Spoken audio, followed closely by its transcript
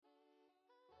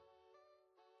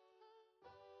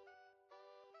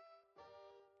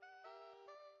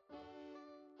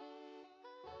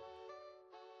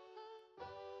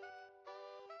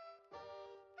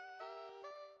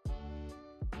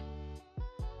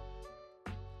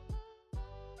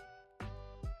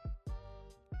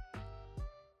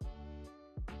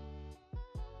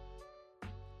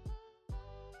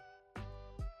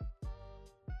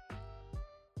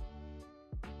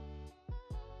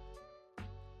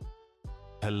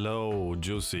Hello,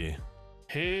 Juicy.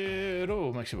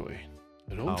 Hello, Maxi Boy.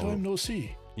 A long time no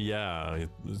see. Yeah,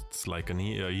 it's like a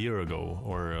year ago,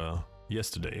 or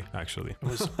yesterday, actually. It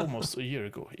was almost a year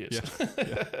ago, yes.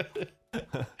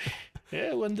 Yeah.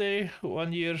 Yeah, 1 day,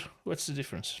 1 year. What's the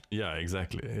difference? Yeah,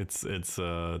 exactly. It's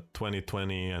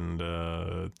 2020 and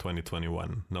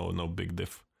 2021. No big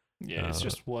diff. Yeah, it's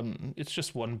just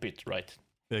one bit, right?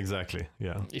 Exactly.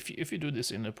 Yeah. If you do this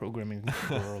in a programming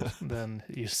world, then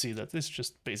you see that it's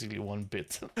just basically one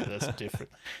bit. That's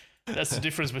different. That's the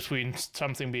difference between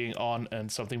something being on and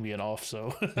something being off.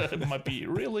 So it might be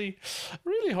really,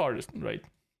 really hard, right?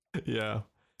 Yeah.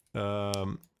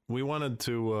 We wanted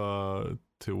to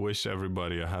wish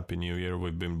everybody a happy new year.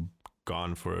 We've been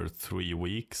gone for 3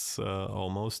 weeks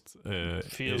almost.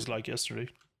 Feels like yesterday.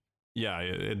 Yeah,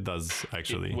 it does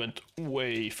actually. It went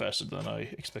way faster than I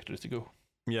expected it to go.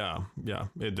 Yeah,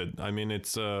 it did. I mean,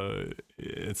 it's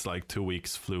like 2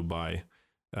 weeks flew by,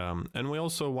 and we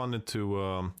also wanted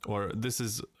to, or this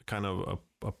is kind of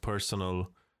a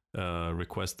personal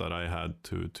request that I had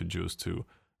to Juice too.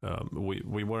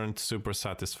 We weren't super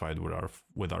satisfied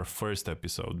with our first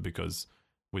episode because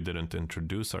we didn't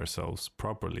introduce ourselves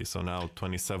properly. So now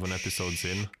 27 episodes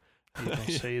in. You don't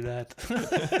say that.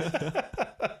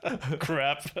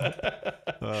 Crap.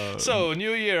 So,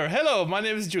 new year. Hello, my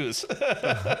name is Juice.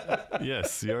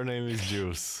 Yes, your name is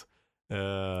Juice.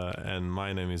 And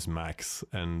my name is Max.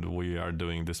 And we are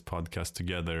doing this podcast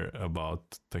together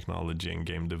about technology and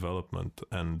game development.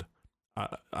 And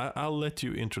I'll let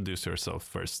you introduce yourself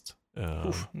first.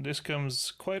 Oof, this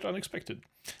comes quite unexpected.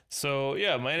 So,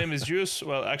 yeah, my name is Juice.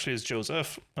 Well, actually, it's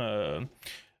Joseph.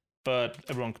 But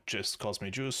everyone just calls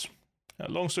me Juice.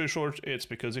 Long story short, it's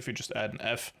because if you just add an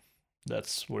F,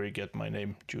 that's where you get my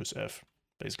name, Juice F,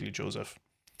 basically Joseph.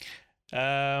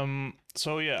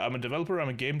 So yeah, I'm a developer, I'm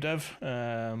a game dev.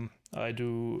 I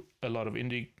do a lot of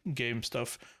indie game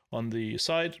stuff on the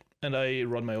side, and I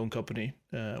run my own company,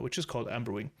 which is called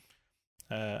Amberwing.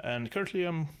 And currently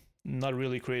I'm not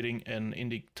really creating an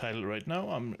indie title right now.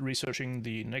 I'm researching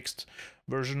the next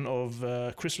version of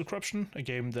Crystal Corruption, a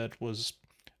game that was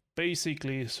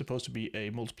basically supposed to be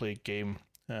a multiplayer game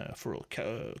for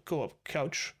co-op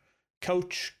couch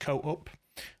co-op,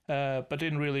 but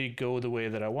didn't really go the way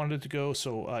that I wanted it to go.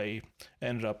 So I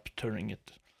ended up putting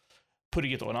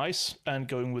it on ice and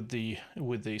going with the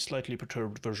slightly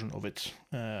perturbed version of it,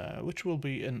 which will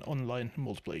be an online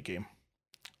multiplayer game.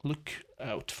 Look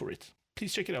out for it.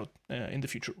 Please check it out in the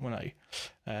future when I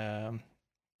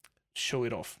show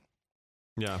it off.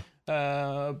 Yeah.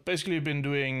 Basically, I've been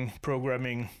doing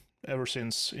programming ever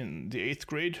since in the 8th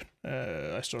grade.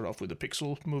 I started off with a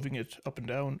pixel, moving it up and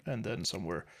down, and then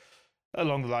somewhere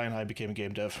along the line, I became a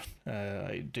game dev.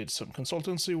 I did some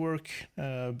consultancy work,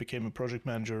 became a project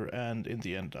manager, and in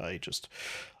the end, I just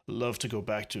love to go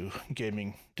back to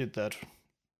gaming. Did that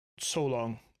so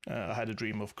long. I had a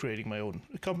dream of creating my own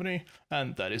company,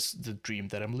 and that is the dream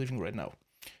that I'm living right now.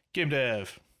 Game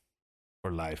dev.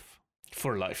 For life.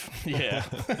 For life, yeah.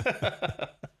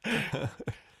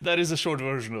 That is a short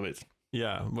version of it.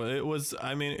 Yeah, well, it was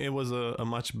a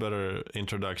much better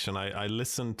introduction. I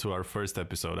listened to our first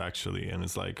episode, actually, and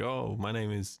it's like, oh, my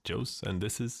name is Jose, and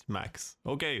this is Max.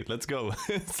 Okay, let's go.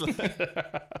 It's like,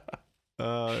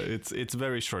 it's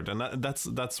very short, and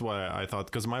that's why I thought,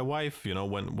 because my wife,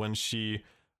 when she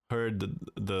heard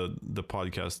the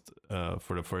podcast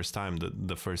for the first time,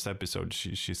 the first episode,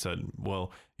 she said,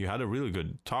 well, you had a really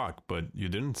good talk, but you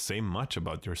didn't say much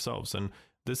about yourselves. And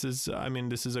this is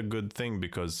a good thing,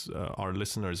 because our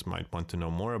listeners might want to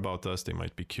know more about us. They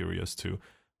might be curious to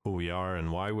who we are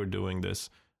and why we're doing this.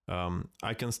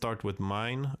 I can start with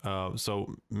mine.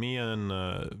 So me and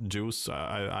Juice,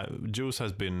 Juice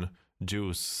has been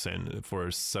Juice for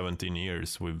 17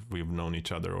 years. We've known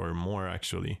each other, or more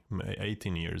actually,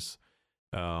 18 years.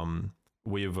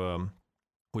 We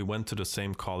went to the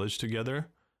same college together.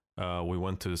 We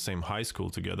went to the same high school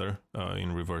together,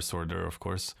 in reverse order, of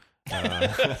course.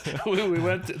 We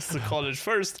went to college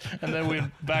first, and then we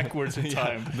went backwards in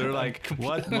time. They're like,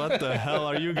 what the hell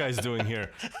are you guys doing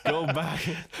here? Go back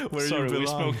where you belong. Sorry, we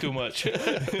spoke too much.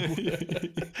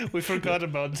 We forgot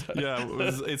about that. Yeah,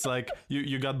 it's like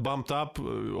you got bumped up,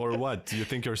 or what? You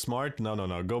think you're smart?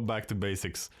 No. Go back to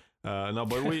basics. No,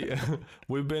 but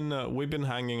we've been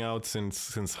hanging out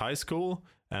since high school,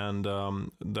 and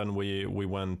then we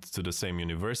went to the same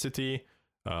university.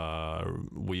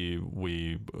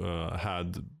 We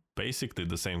had basically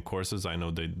the same courses. I know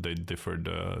they differed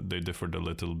a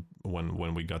little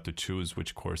when we got to choose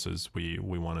which courses we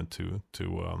wanted to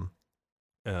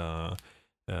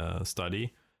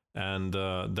study. And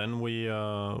then we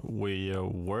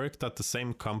worked at the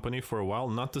same company for a while,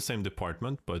 not the same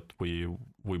department, but we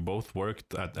both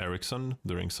worked at Ericsson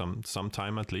during some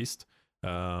time at least,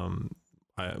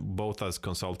 both as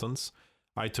consultants.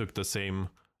 I took the same,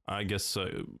 I guess,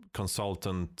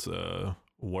 consultant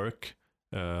work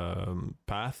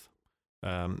path,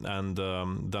 and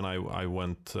then I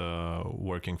went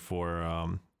working for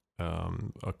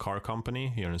a car company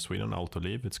here in Sweden,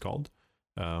 Autoliv it's called.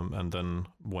 And then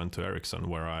went to Ericsson,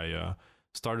 where I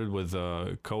started with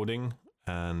coding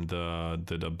and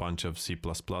did a bunch of C++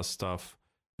 stuff,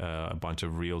 a bunch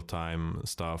of real-time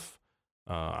stuff.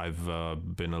 I've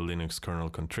been a Linux kernel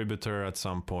contributor at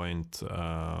some point,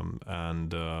 I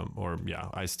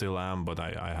still am, but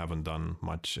I haven't done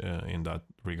much in that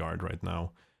regard right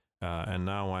now. And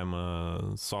now I'm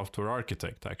a software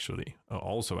architect, actually,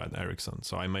 also at Ericsson.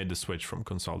 So I made the switch from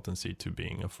consultancy to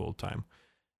being a full-time.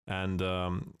 And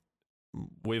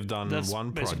we've done one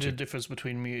project. That's basically the difference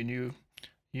between me and you.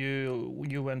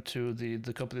 You went to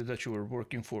the company that you were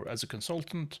working for as a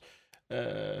consultant.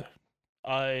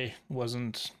 I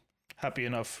wasn't happy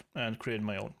enough and created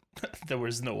my own. There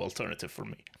was no alternative for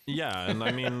me. Yeah, and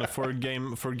I mean for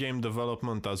game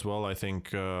development as well, I think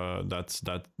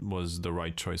that was the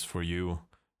right choice for you.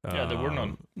 Yeah, there were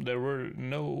none. There were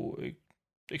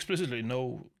explicitly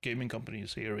no gaming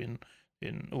companies here in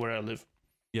where I live.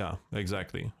 Yeah,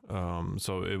 exactly.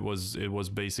 So it was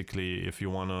basically if you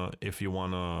wanna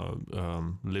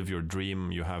live your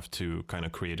dream, you have to kind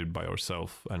of create it by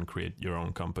yourself and create your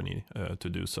own company to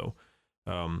do so.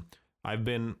 I've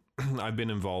been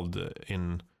involved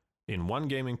in one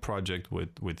gaming project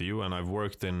with you, and I've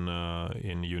worked in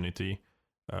Unity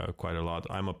quite a lot.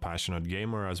 I'm a passionate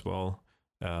gamer as well,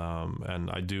 and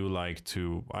I do like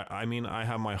to. I mean, I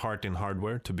have my heart in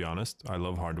hardware. To be honest, I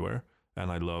love hardware. And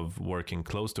I love working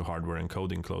close to hardware and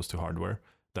coding close to hardware.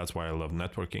 That's why I love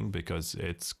networking, because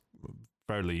it's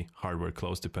fairly hardware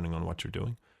close depending on what you're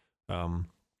doing. That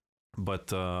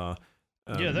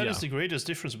is the greatest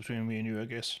difference between me and you, I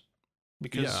guess.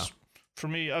 Because for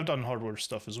me, I've done hardware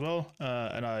stuff as well.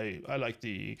 And I like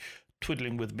the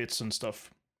twiddling with bits and stuff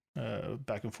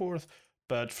back and forth.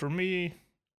 But for me,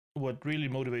 what really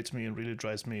motivates me and really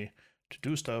drives me to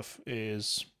do stuff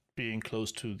is being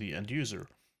close to the end user.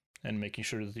 And making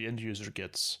sure that the end user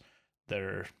gets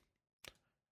their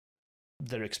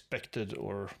expected,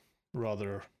 or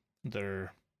rather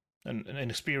an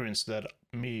experience that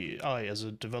I as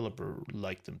a developer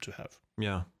like them to have.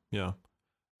 Yeah.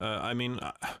 I mean,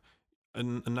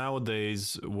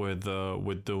 nowadays with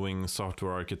doing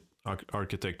software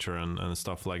architecture and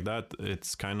stuff like that,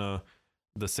 it's kind of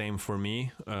the same for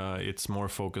me. It's more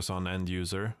focus on end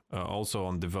user, also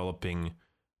on developing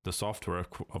the software,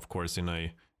 of course, in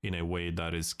a way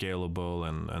that is scalable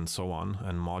and so on,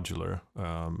 and modular.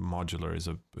 Modular is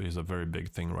a very big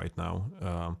thing right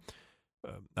now,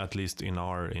 at least in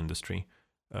our industry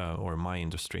or my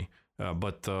industry. I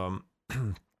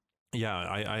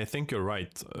think you're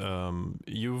right.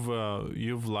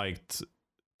 You've liked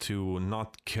to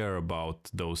not care about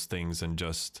those things and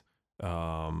just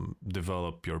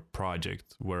develop your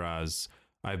project, whereas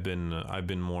I've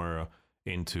been more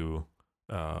into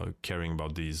caring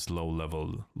about these low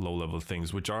level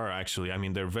things, which are actually, I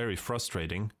mean, they're very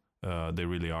frustrating. They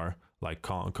really are, like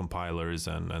compilers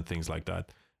and things like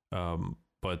that.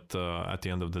 But at the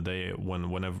end of the day,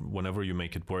 whenever you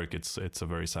make it work, it's a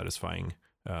very satisfying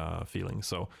feeling.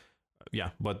 So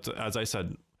yeah, but as I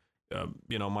said,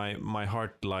 my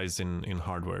heart lies in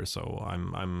hardware. So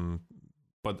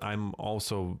but I'm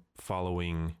also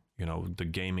following the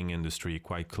gaming industry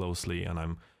quite closely, and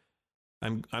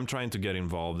I'm trying to get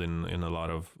involved in a lot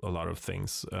of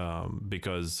things,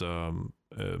 because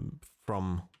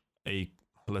from a,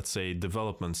 let's say,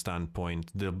 development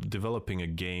standpoint, developing a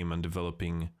game and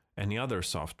developing any other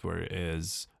software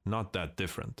is not that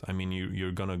different. I mean,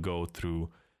 you're gonna go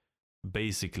through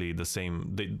basically the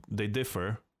same. They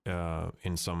differ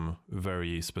in some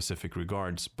very specific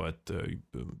regards, but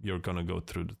you're gonna go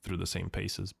through the same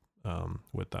paces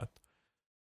with that.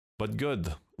 But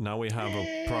good. Now we have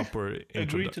a proper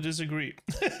agree to disagree.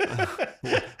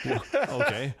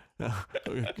 Okay.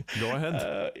 Go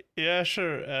ahead. Yeah,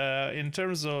 sure. In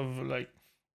terms of like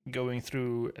going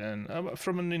through and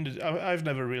from an I've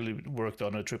never really worked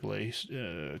on a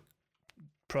AAA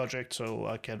project, so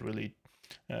I can't really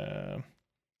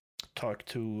talk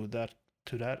to that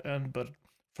end. But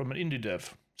from an indie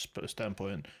dev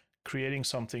standpoint, creating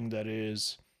something that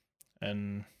is a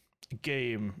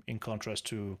game in contrast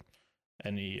to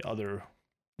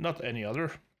not any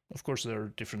other. Of course, there are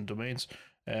different domains.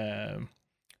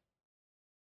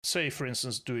 say, for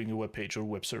instance, doing a web page or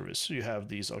web service, you have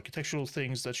these architectural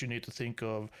things that you need to think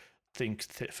of.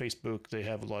 Facebook, they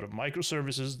have a lot of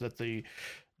microservices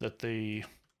that they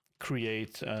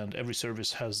create, and every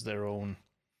service has their own.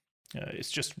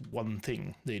 It's just one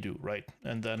thing they do, right?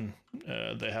 And then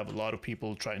they have a lot of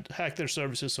people trying to hack their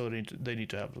services, so they need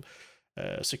to have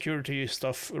security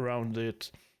stuff around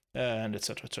it, and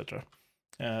etc. etc.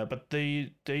 But they're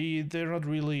not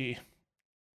really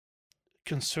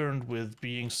concerned with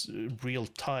being real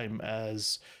time,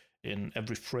 as in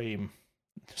every frame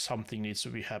something needs to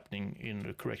be happening in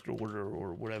the correct order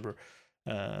or whatever.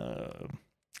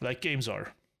 Like games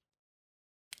are.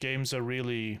 Games are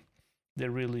really,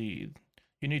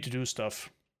 you need to do stuff,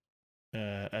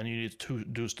 and you need to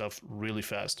do stuff really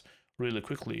fast, really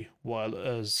quickly, while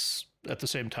as at the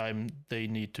same time they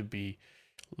need to be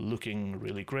looking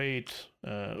really great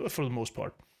for the most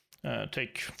part.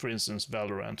 Take, for instance,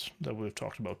 Valorant that we've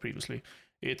talked about previously.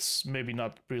 It's maybe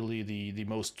not really the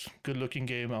most good-looking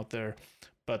game out there,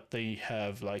 but they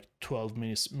have like 12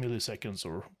 milliseconds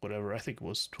or whatever. I think it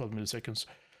was 12 milliseconds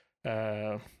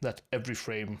that every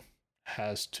frame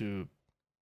has to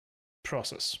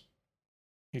process.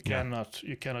 You cannot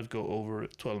go over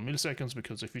 12 milliseconds,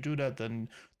 because if you do that, then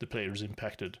the player is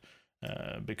impacted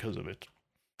because of it.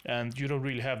 And you don't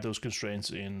really have those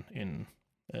constraints in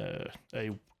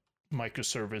a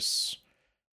microservice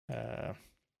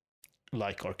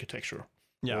like architecture,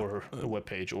 or a web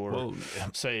page, or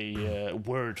say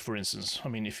Word, for instance. I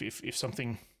mean, if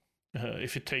something,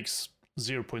 if it takes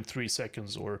 0.3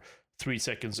 seconds or 3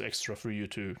 seconds extra for you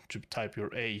to type your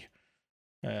A,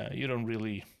 you don't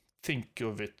really think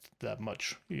of it that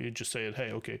much. You just say,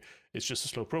 hey, okay, it's just a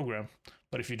slow program.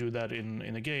 But if you do that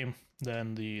in a game,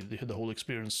 then the whole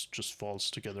experience just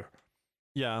falls together.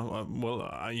 Yeah, well,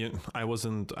 I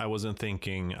wasn't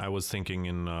thinking. I was thinking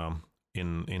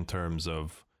in terms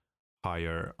of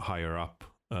higher up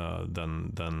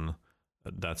than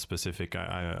that specific.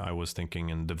 I was thinking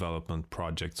in development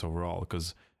projects overall,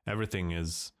 because everything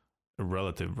is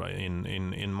relative, right?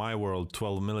 In my world,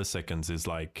 12 milliseconds is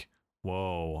like,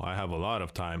 whoa, I have a lot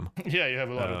of time. Yeah, you have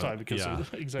a lot of time, because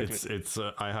exactly. It's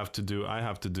I have to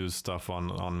do stuff on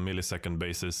millisecond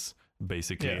basis,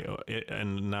 basically.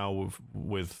 And now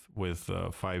with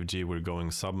 5G we're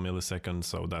going sub millisecond,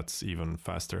 so that's even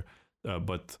faster.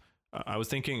 But I was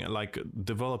thinking, like,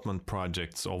 development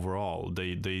projects overall,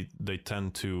 they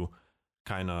tend to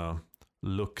kind of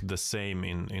look the same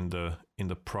in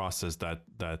the process that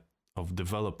of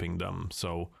developing them.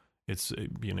 So it's,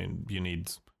 you need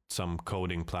some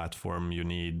coding platform, you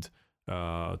need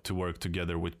to work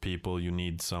together with people, you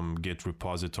need some Git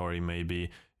repository maybe,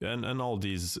 and all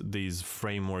these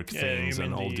framework things,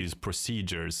 and all these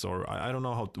procedures, or I don't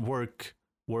know how to work,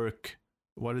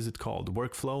 what is it called?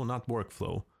 Workflow, not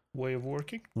workflow. Way of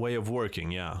working? Way of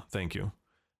working, yeah, thank you.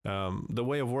 The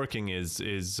way of working is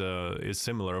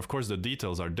similar. Of course, the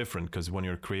details are different, because when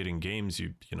you're creating games,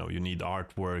 you need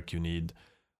artwork, you need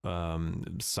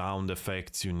sound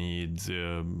effects, you need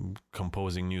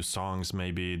composing new songs,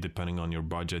 maybe depending on your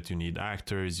budget, you need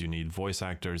actors, you need voice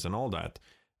actors, and all that.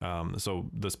 So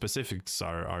the specifics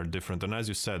are different. And as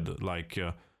you said, like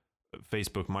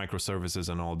Facebook microservices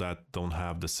and all that don't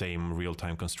have the same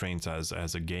real-time constraints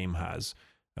as a game has.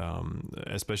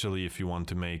 Especially if you want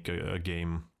to make a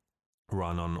game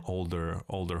run on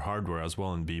older hardware as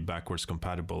well and be backwards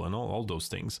compatible and all those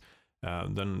things,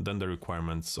 then the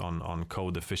requirements on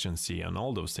code efficiency and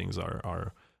all those things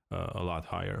are a lot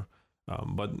higher.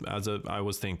 But I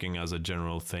was thinking, as a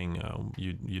general thing,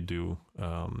 you do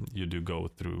go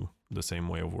through the same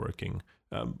way of working,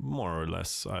 more or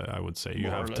less. I would say you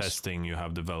have testing, you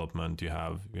have development, you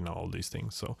have all these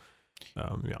things. So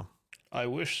yeah. I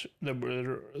wish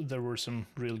there were some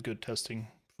real good testing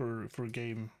for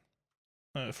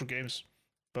games,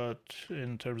 but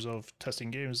in terms of testing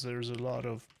games, there's a lot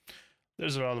of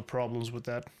problems with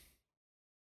that.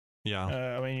 Yeah.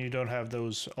 I mean, you don't have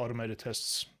those automated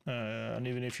tests, and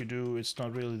even if you do, it's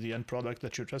not really the end product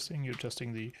that you're testing. You're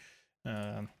testing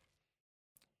you're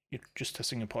just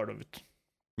testing a part of it.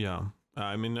 Yeah,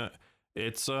 I mean,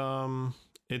 it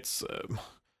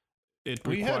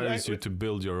requires you to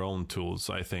build your own tools,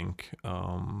 I think.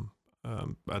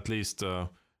 At least, I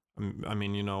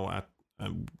mean,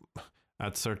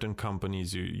 at certain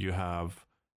companies, you have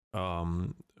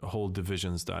whole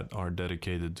divisions that are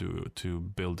dedicated to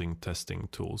building testing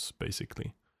tools,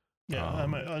 basically. Yeah,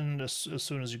 and as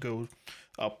soon as you go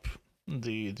up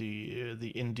the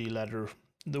indie ladder,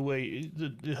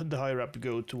 the higher up you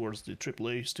go towards the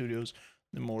AAA studios,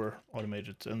 the more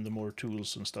automated and the more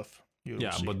tools and stuff.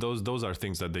 But those are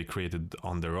things that they created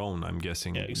on their own, I'm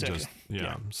guessing. Yeah, exactly.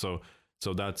 So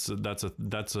So that's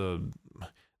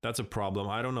a problem.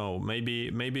 I don't know.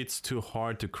 Maybe it's too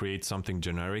hard to create something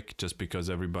generic just because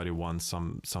everybody wants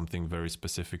something very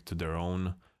specific to their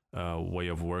own way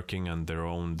of working and their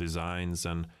own designs,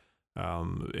 and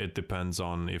it depends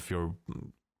on if you're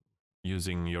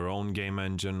using your own game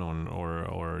engine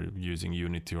or using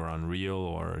Unity or Unreal,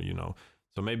 or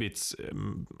So maybe it's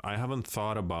I haven't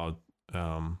thought about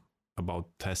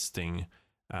testing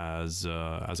as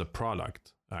a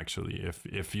product actually.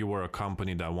 If you were a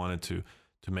company that wanted to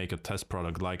make a test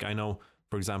product, like I know,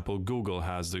 for example, Google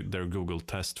has their Google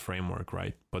test framework,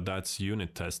 right? But that's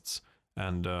unit tests,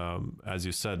 and as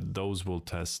you said, those will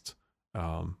test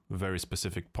very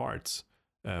specific parts,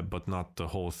 but not the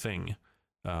whole thing.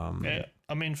 Yeah,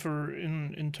 I mean,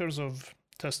 in terms of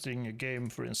testing a game,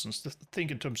 for instance, think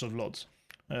in terms of LODs,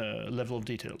 level of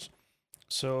details.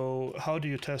 So how do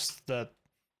you test that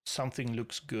something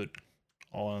looks good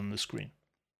on the screen?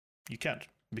 You can't,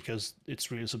 because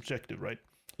it's really subjective, right?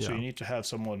 Yeah. So you need to have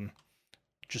someone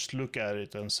just look at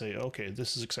it and say, okay,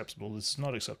 this is acceptable, this is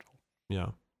not acceptable.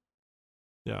 Yeah,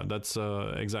 that's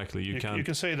exactly. You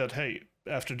can say that, hey,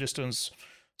 after distance,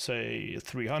 say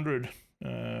 300,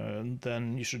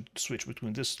 then you should switch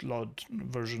between this LOD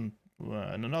version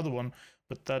and another one,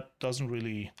 but that doesn't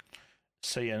really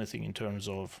say anything in terms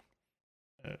of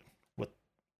what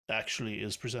actually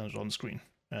is presented on the screen,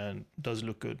 and does it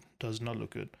look good, does not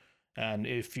look good. And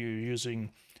if you're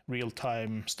using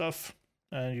real-time stuff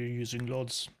and you're using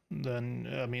LODs, then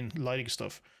lighting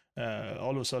stuff,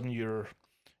 all of a sudden your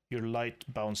light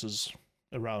bounces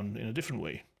around in a different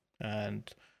way,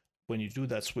 and when you do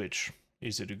that switch,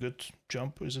 is it a good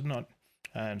jump? Is it not?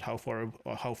 And how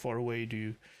far away do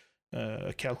you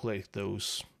calculate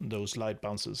those light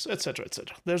bounces, etc.,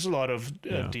 etc. There's a lot of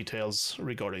details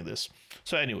regarding this.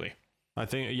 So anyway, I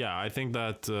think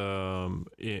that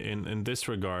in this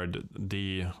regard,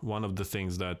 one of the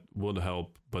things that would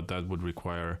help, but that would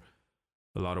require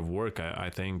a lot of work, I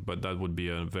think, but that would be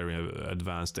a very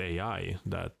advanced AI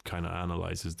that kind of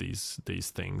analyzes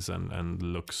these things and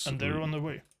looks. And they're on the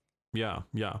way. Yeah.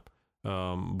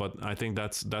 But I think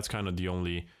that's kind of the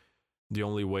only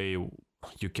way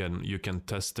you can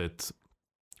test it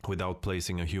without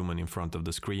placing a human in front of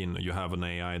the screen. You have an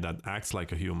AI that acts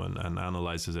like a human and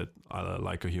analyzes it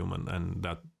like a human, and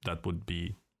that would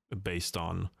be based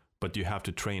on. But you have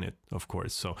to train it, of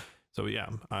course. So yeah.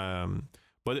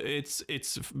 But it's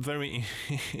very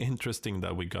interesting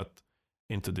that we got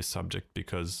into this subject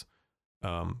because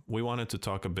we wanted to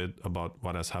talk a bit about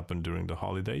what has happened during the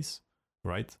holidays,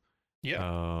 right?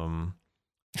 Yeah.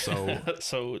 So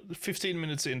so 15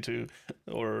 minutes into,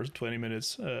 or 20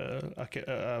 minutes,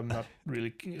 I'm not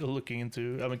really looking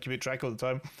into, I'm keeping track of the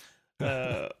time.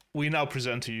 We now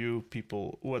present to you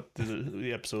people what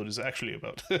the episode is actually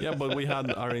about. Yeah, but we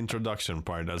had our introduction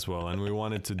part as well, and we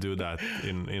wanted to do that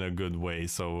in a good way.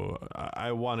 So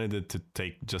I wanted it to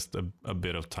take just a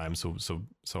bit of time, so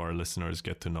our listeners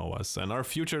get to know us, and our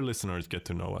future listeners get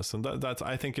to know us, and that's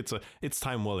I think it's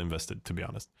time well invested, to be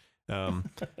honest.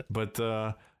 But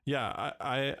I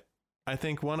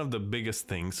think one of the biggest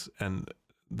things, and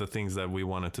the things that we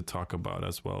wanted to talk about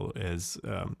as well, is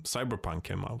Cyberpunk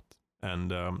came out,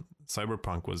 and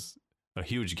Cyberpunk was a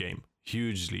huge game,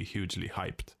 hugely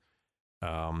hyped.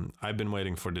 I've been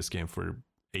waiting for this game for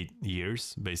 8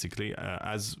 years, basically,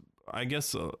 as I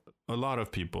guess a lot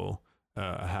of people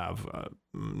have,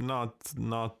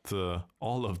 not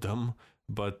all of them,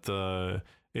 but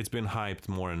it's been hyped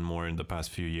more and more in the past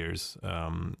few years.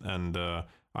 And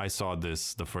I saw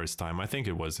this the first time, I think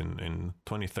it was in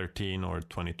 2013 or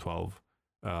 2012,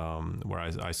 where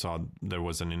I saw there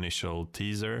was an initial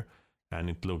teaser, and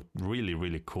it looked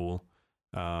really cool.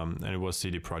 And it was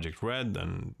CD Projekt Red,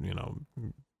 and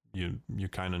you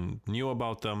kind of knew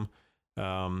about them.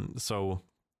 So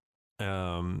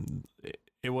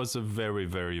it was a very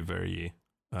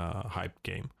hyped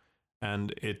game.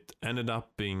 And it ended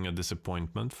up being a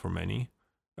disappointment for many,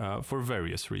 for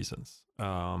various reasons.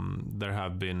 There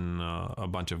have been a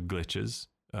bunch of glitches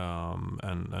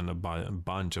and a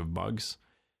bunch of bugs.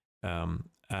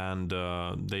 And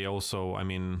they also,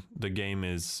 the game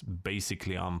is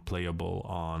basically unplayable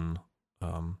on,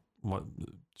 what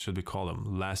should we call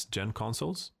them? Last gen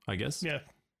consoles, I guess? Yeah,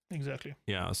 exactly.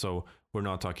 Yeah, so we're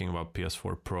not talking about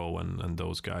PS4 Pro and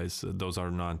those guys. Those are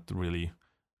not really...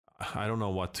 I don't know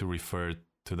what to refer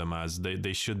to them as.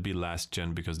 They should be last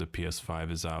gen because the PS5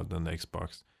 is out and the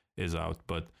Xbox is out,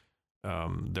 but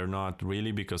they're not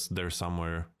really, because they're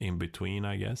somewhere in between,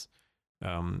 I guess.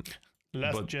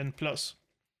 Gen plus.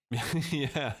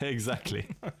 Yeah, exactly.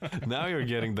 Now you're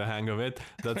getting the hang of it.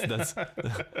 That's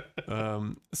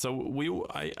so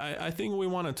I think we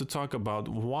wanted to talk about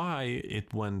why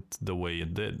it went the way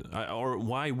it did, or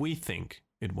why we think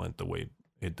it went the way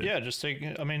it did. Yeah, just take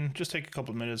a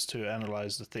couple of minutes to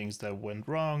analyze the things that went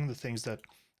wrong, the things that,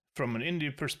 from an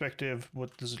indie perspective,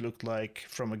 what does it look like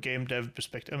from a game dev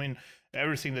perspective? I mean,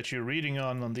 everything that you're reading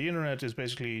on the internet is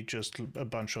basically just a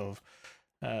bunch of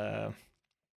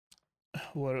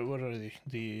what are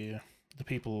the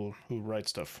people who write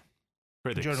stuff?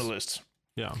 Critics. Journalists.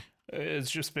 Yeah. It's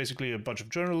just basically a bunch of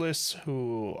journalists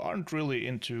who aren't really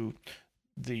into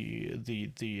the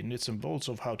nits and bolts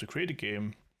of how to create a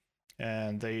game,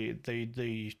 and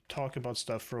they talk about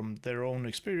stuff from their own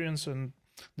experience and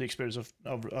the experience of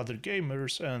other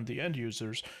gamers and the end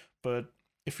users. But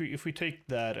if we take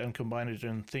that and combine it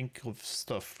and think of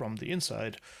stuff from the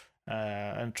inside,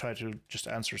 and try to just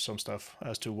answer some stuff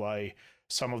as to why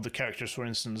some of the characters, for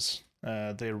instance,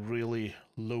 they're really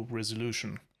low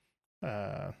resolution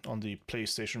on the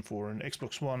PlayStation 4 and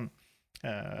Xbox One.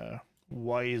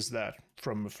 Why is that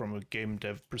from a game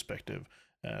dev perspective,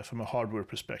 from a hardware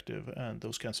perspective, and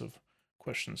those kinds of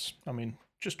questions? I mean,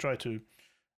 just try to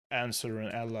answer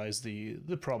and analyze the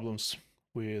problems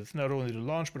with not only the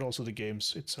launch but also the game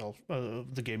itself.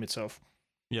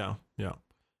 Yeah.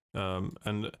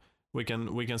 And we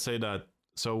can say that.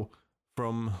 So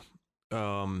from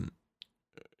the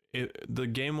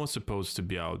game was supposed to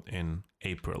be out in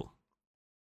April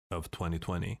of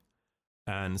 2020,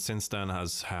 and since then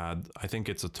has had, I think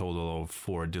it's a total of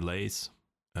 4 delays.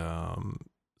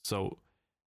 So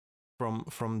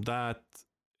from that,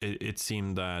 it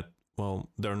seemed that, well,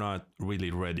 they're not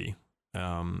really ready.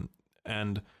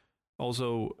 And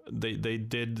also they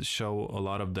did show a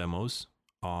lot of demos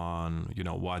on, you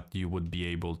know, what you would be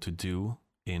able to do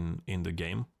in the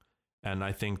game. And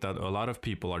I think that a lot of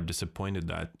people are disappointed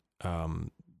that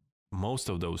most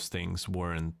of those things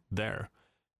weren't there.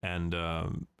 And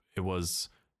it was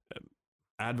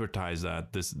advertised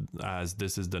that this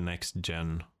is the next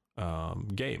gen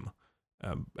game.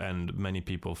 And many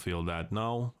people feel that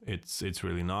no, it's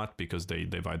really not, because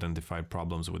they've identified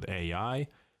problems with AI.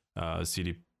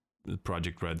 CD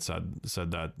Projekt Red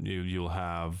said that you'll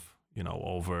have, you know,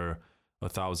 over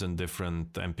 1,000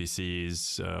 different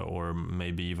NPCs, or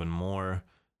maybe even more,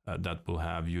 that will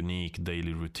have unique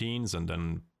daily routines, and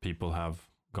then people have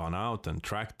gone out and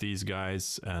tracked these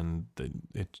guys, and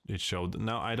it showed.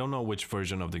 Now I don't know which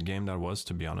version of the game that was,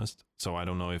 to be honest, so I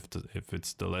don't know if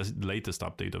it's the latest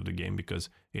update of the game, because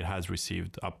it has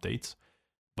received updates.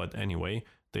 But anyway,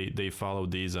 they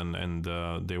followed these, and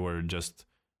they were just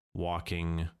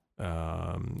walking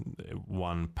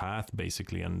one path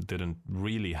basically, and didn't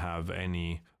really have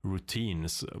any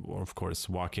routines. Of course,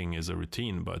 walking is a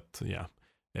routine, but yeah,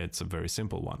 it's a very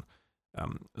simple one.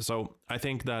 So I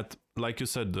think that, like you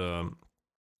said,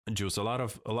 Juice, a lot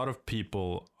of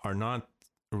people are not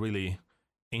really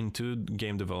into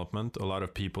game development. A lot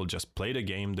of people just play the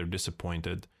game, they're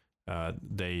disappointed,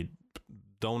 they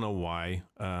don't know why,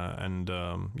 and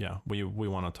yeah, we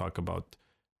want to talk about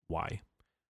why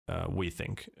we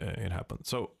think it happened.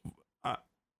 So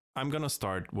I'm gonna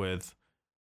start with,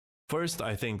 first,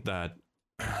 I think that,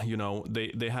 you know,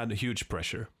 they had huge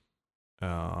pressure,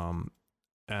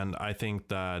 and I think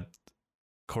that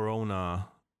Corona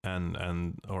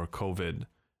or COVID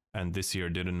and this year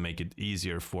didn't make it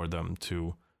easier for them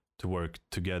to work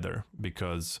together,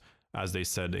 because, as they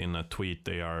said in a tweet,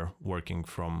 they are working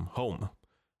from home.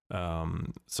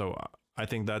 So I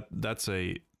think that's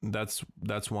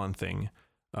one thing.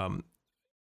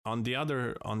 On the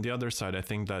other side, I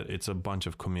think that it's a bunch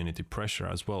of community pressure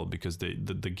as well, because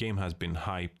the game has been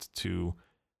hyped to,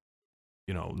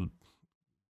 you know,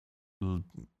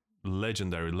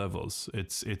 legendary levels.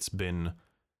 It's been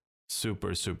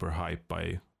super hyped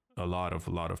by a lot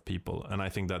of people, and I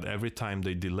think that every time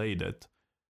they delayed it,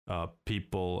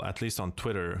 people, at least on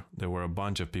Twitter, there were a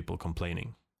bunch of people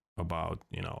complaining about,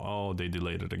 you know, oh, they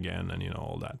delayed it again, and, you know,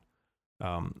 all that.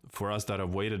 For us that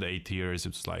have waited 8 years,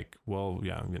 it's like, well,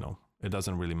 yeah, you know, it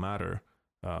doesn't really matter.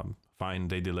 Fine,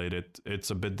 they delayed it.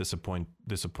 It's a bit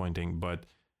disappointing, but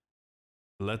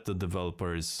let the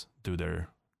developers do their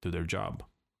job.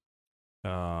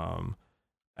 And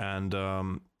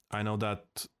I know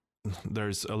that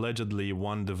there's allegedly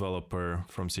one developer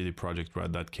from CD Projekt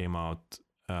Red that came out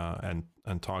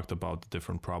and talked about the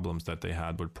different problems that they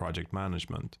had with project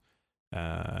management,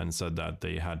 and said that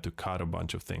they had to cut a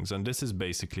bunch of things. And this is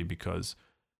basically because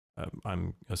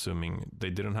I'm assuming they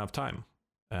didn't have time,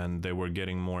 and they were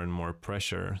getting more and more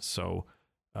pressure. So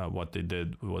what they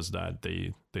did was that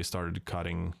they started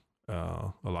cutting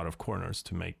a lot of corners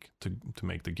to make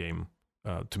the game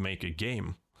to make a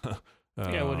game.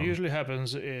 Yeah, what usually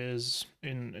happens is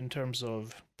in terms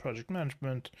of project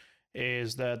management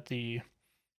is that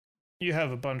you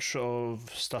have a bunch of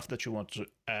stuff that you want to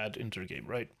add into the game,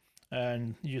 right?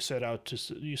 And you set out to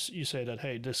you say that,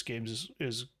 hey, this game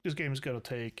is gonna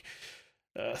take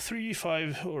 3,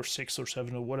 5, or 6 or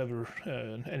 7 or whatever,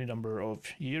 any number of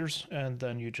years, and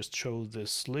then you just show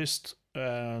this list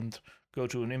and go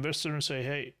to an investor and say,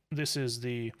 hey, this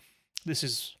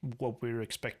is what we're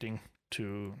expecting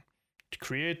to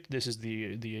create. This is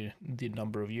the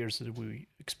number of years that we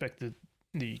expect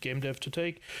the game dev to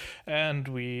take, and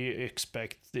we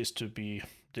expect this to be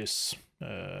this.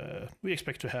 We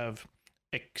expect to have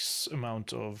X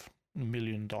amount of $1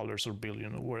 million or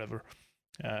billion or whatever,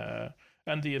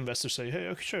 and the investors say, hey,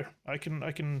 okay, sure, I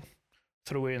can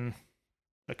throw in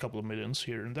a couple of millions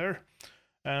here and there,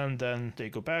 and then they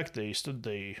go back, they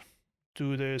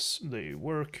do this, they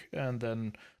work, and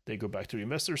then they go back to the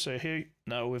investor, say, hey,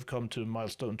 now we've come to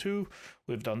milestone 2,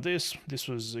 we've done this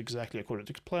was exactly according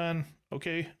to plan,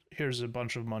 okay, here's a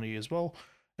bunch of money as well,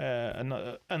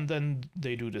 and then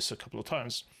they do this a couple of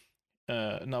times.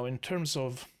 Now, in terms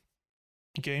of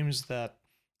games that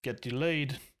get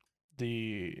delayed,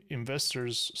 the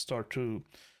investors start to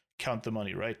count the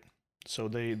money, right? So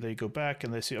they go back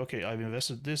and they say, okay, I've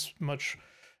invested this much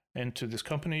into this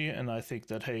company, and I think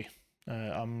that, hey,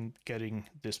 I'm getting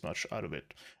this much out of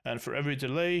it. And for every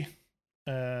delay,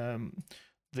 the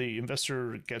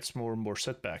investor gets more and more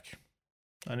setback.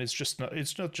 And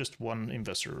it's not just one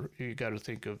investor. You got to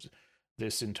think of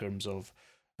this in terms of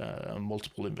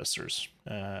multiple investors.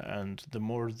 And the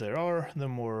more there are, the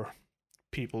more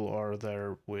people are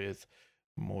there with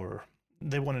more.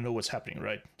 They want to know what's happening,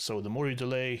 right? So the more you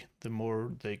delay, the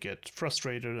more they get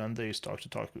frustrated, and they start to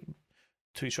talk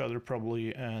to each other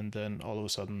probably, and then all of a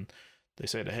sudden they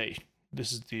say that, hey,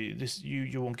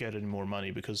 you won't get any more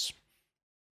money because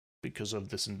of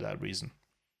this and that reason.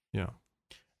 Yeah.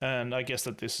 And I guess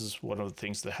that this is one of the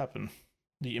things that happened.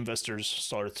 The investors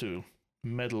started to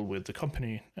meddle with the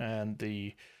company, and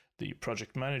the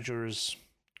project managers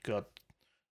got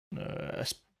a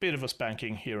bit of a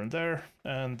spanking here and there,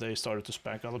 and they started to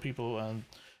spank other people. And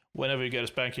whenever you get a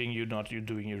spanking, you're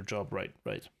doing your job right.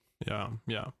 Yeah.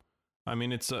 I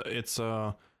mean, and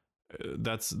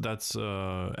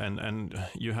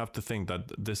you have to think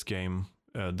that this game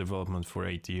development for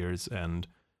 8 years and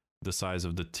the size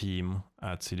of the team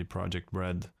at CD Projekt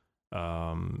Red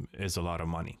is a lot of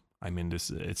money. I mean,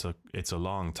 it's a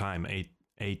long time,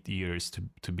 8 years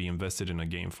to be invested in a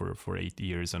game for 8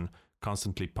 years and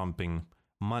constantly pumping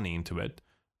money into it,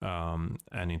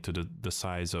 and into the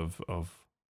size of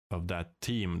that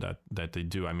team that they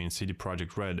do. I mean, CD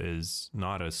Projekt Red is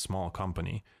not a small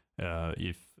company.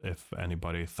 If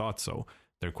anybody thought so,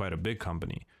 they're quite a big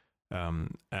company,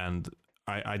 and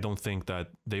I don't think that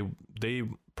they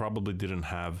probably didn't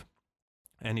have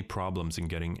any problems in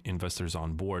getting investors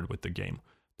on board with the game.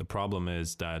 The problem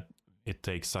is that it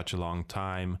takes such a long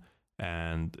time,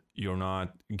 and you're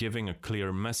not giving a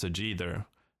clear message either.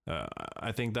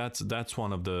 I think that's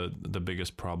one of the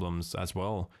biggest problems as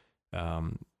well.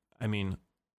 I mean,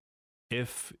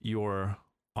 if you're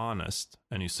honest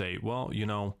and you say, well,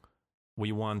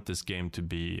 we want this game to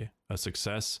be a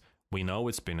success. We know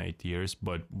it's been 8 years,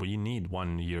 but we need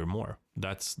 1 year more.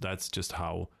 That's just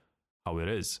how it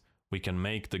is. We can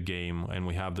make the game, and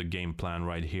we have the game plan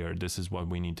right here. This is what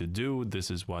we need to do.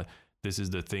 These are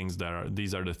the things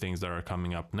that are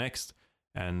coming up next,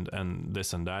 and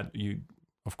this and that.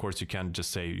 Of course, you can't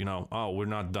just say, oh, we're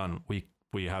not done. We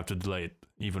have to delay it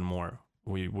even more.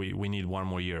 We need 1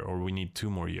 more year, or we need 2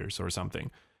 more years or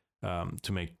something,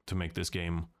 to make this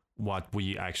game what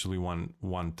we actually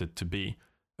want it to be.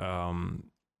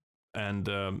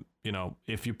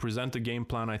 If you present a game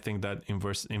plan, I think that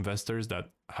investors that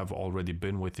have already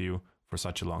been with you for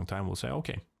such a long time will say,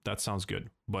 okay, that sounds good,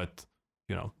 but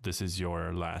this is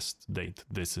your last date.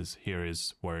 Here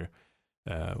is where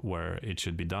it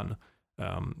should be done.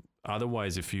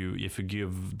 Otherwise, if you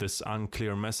give this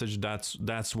unclear message,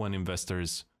 that's when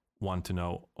investors want to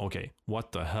know, okay,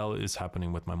 what the hell is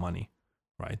happening with my money,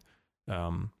 right?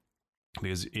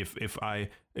 Because if I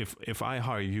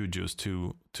hire you, Juice,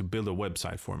 to build a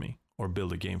website for me or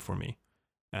build a game for me,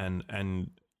 and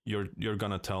you're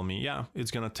gonna tell me, yeah,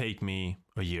 it's gonna take me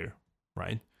a year,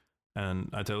 right? And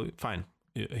I tell you, fine,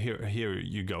 here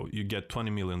you go, you get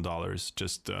 $20 million,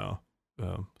 just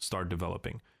start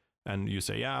developing. And you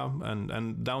say, yeah,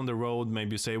 and down the road,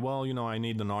 maybe you say, well, I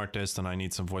need an artist and I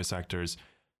need some voice actors,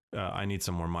 I need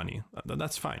some more money.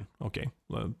 That's fine, okay.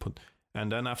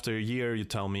 And then after a year, you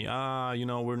tell me,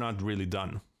 we're not really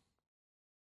done.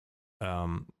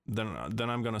 then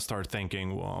I'm gonna start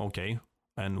thinking, well, okay,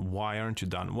 and why aren't you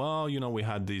done? Well, we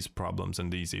had these problems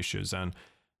and these issues, and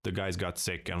the guys got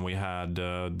sick, and we had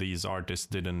these artists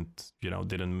didn't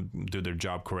do their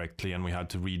job correctly, and we had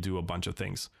to redo a bunch of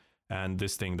things, and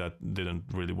this thing that didn't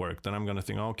really work. Then I'm gonna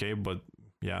think, okay, but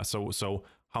yeah, so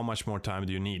how much more time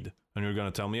do you need? And you're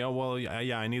gonna tell me, oh well,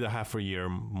 yeah, I need a half a year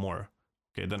more.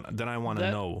 Okay, then I want to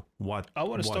know what. I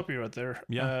want to stop you right there.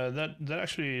 Yeah. That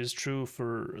actually is true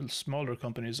for smaller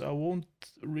companies. I don't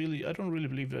really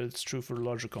believe that it's true for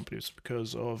larger companies,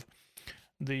 because of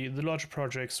the larger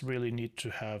projects really need to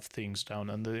have things down,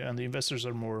 and the investors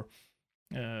are more.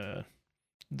 They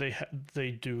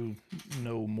do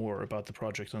know more about the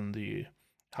project and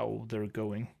how they're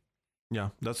going.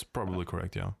 Yeah, that's probably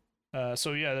correct. Yeah.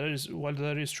 So yeah, while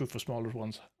that is true for smaller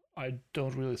ones, I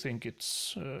don't really think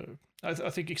it's.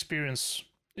 I think experienced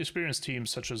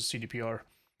teams such as CDPR,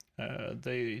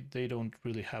 they don't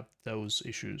really have those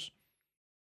issues.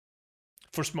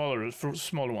 For smaller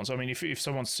ones, I mean, if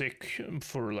someone's sick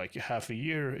for like half a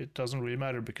year, it doesn't really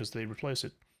matter, because they replace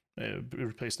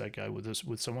that guy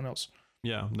with someone else.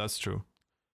 Yeah, that's true.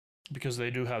 Because they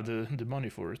do have the money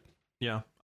for it. Yeah.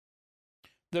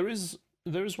 There is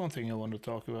one thing I want to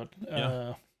talk about.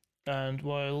 Yeah. And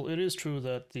while it is true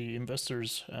that the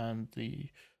investors and the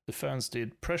fans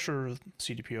did pressure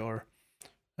CDPR,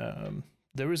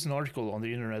 there is an article on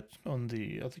the internet, I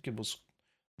think it was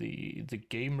the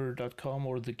gamer.com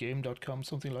or thegame.com,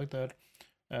 something like that,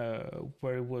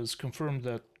 where it was confirmed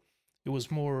that it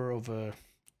was more of a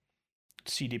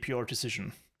CDPR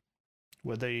decision,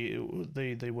 where they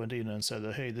went in and said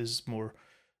that, hey, this is more,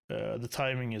 the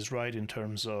timing is right in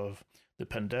terms of the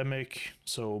pandemic,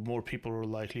 so more people are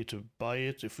likely to buy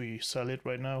it if we sell it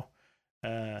right now,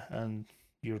 and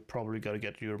you're probably got to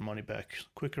get your money back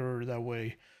quicker that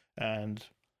way. And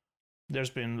there's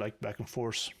been like back and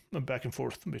forth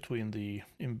between the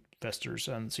investors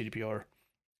and CDPR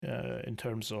in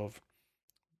terms of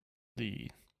the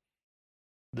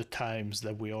times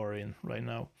that we are in right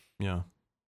now. Yeah.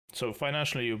 So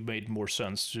financially, it made more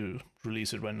sense to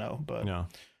release it right now, but yeah.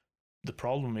 The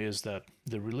problem is that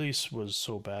the release was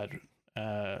so bad.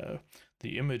 The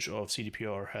image of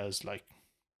CDPR has like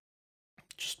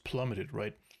just plummeted,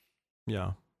 right?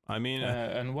 Yeah, I mean,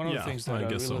 and one of the things that I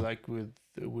really like with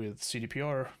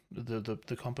CDPR,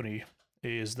 the company,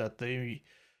 is that their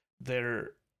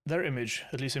image,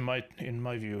 at least in my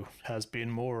view, has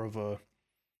been more of a,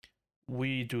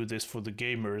 we do this for the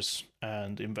gamers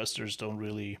and investors don't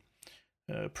really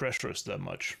pressure us that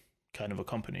much kind of a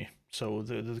company. So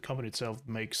the company itself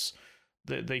makes,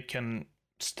 they can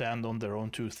stand on their own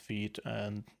 2 feet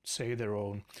and say their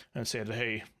own, and say that,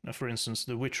 hey, for instance,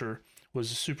 The Witcher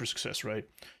was a super success, right?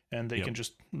 And they can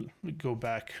just go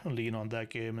back and lean on that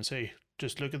game and say,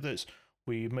 just look at this.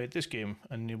 We made this game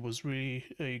and it was really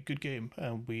a good game.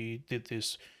 And we did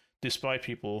this despite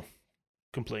people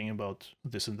complaining about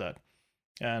this and that.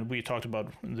 And we talked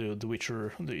about the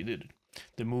Witcher,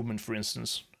 the movement, for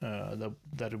instance,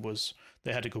 that it was,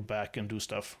 they had to go back and do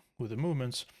stuff with the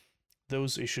movements.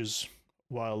 Those issues,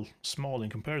 while small in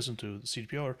comparison to the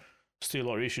CDPR,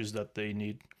 still are issues that they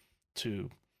need to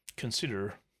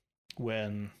consider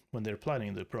when they're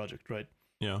planning the project, right?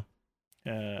 Yeah.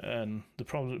 And the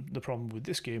problem with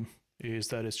this game is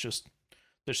that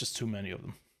there's just too many of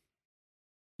them.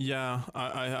 Yeah,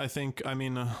 I think, I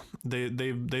mean,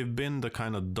 they've been the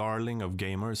kind of darling of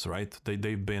gamers, right?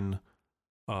 They've been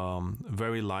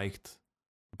very liked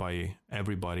by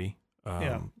everybody.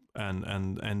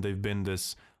 And they've been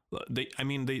this,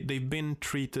 they've been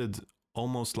treated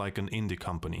almost like an indie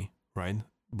company, right?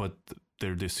 But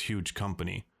they're this huge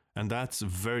company, and that's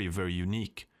very, very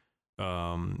unique,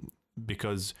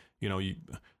 because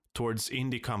towards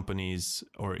indie companies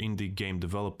or indie game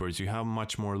developers, you have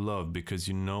much more love, because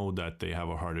you know that they have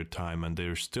a harder time and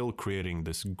they're still creating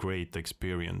this great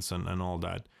experience and all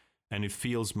that, and it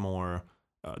feels more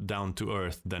down to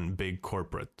earth than big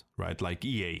corporate, right? Like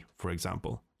EA, for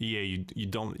example. EA, you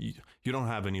don't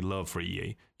have any love for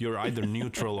EA. You're either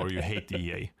neutral or you hate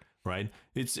EA, right?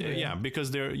 It's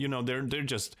because they're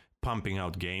just pumping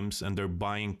out games, and they're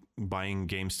buying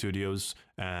game studios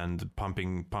and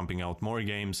pumping out more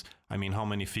games. I mean, how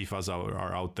many FIFAs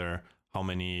are out there? How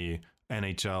many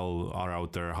NHL are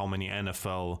out there? How many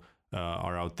NFL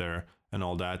are out there, and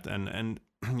all that? And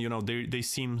they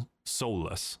seem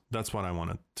soulless. That's what I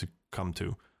wanted to come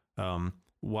to.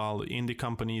 While indie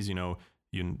companies,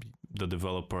 the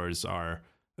developers are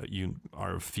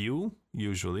few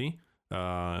usually.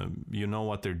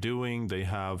 What they're doing. They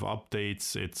have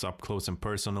updates. It's up close and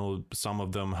personal. Some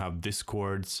of them have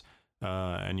Discords.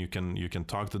 and you can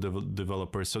talk to the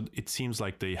developers. So it seems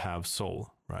like they have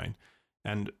soul, right?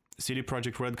 And CD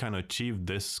Projekt Red kind of achieved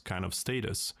this kind of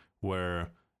status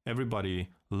where everybody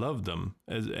loved them,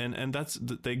 and that's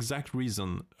the exact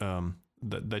reason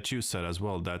that you said as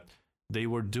well, that they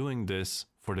were doing this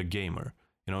for the gamer.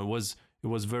 You know, it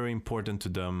was very important to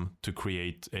them to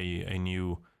create a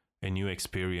new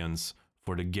experience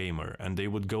for the gamer, and they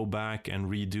would go back and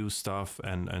redo stuff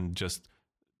and just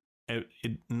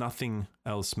nothing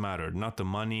else mattered. Not the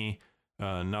money,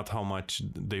 not how much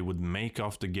they would make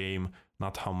off the game,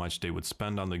 not how much they would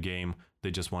spend on the game.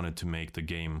 They just wanted to make the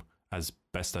game as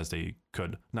best as they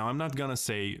could. Now, I'm not gonna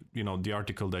say, you know, the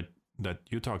article that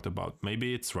you talked about,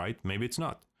 maybe it's right, maybe it's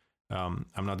not. I'm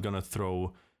not gonna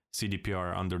throw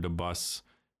CDPR under the bus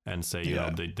and say, you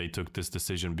know, they took this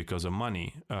decision because of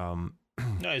money. No,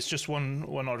 it's just one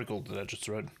article that I just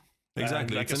read.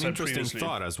 Exactly, like it's an interesting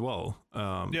thought as well.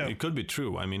 Yeah. It could be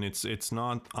true. I mean, it's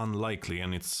not unlikely,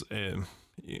 and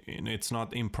it's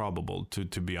not improbable,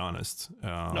 to be honest.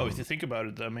 No, if you think about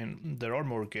it, I mean, there are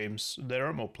more games, there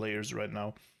are more players right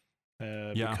now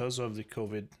because of the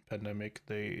COVID pandemic.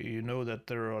 You know that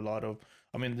there are a lot of,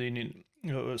 I mean, they need,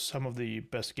 you know, some of the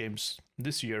best games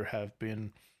this year have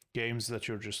been games that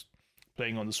you're just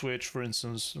playing on the Switch, for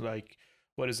instance. Like,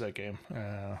 what is that game?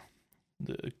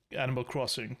 The Animal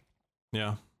Crossing.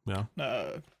 Yeah.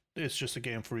 It's just a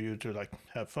game for you to like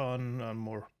have fun and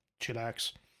more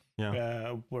chillax.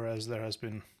 Yeah. Whereas there has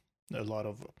been a lot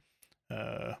of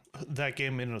that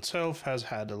game in itself has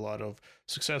had a lot of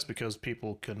success because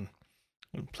people can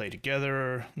play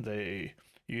together.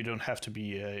 You don't have to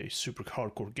be a super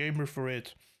hardcore gamer for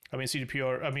it. I mean,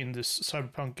 CDPR. I mean, this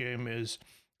Cyberpunk game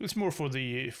it's more for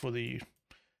the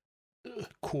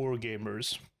core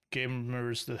gamers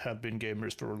that have been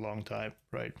gamers for a long time,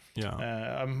 right? Yeah.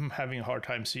 I'm having a hard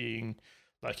time seeing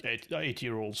like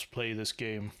 8-year-olds play this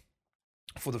game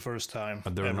for the first time.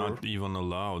 But they're ever. not even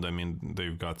allowed. I mean,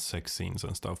 they've got sex scenes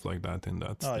and stuff like that in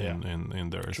that in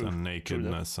theirs. True. And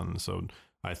nakedness, and so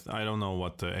I don't know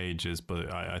what the age is,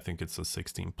 but I think it's a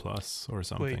 16 plus or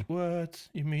something. Wait, what?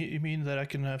 You mean that I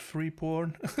can have free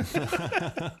porn?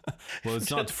 Well, it's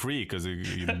not free because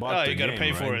you bought the you gotta game,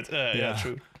 pay right? for it. Yeah,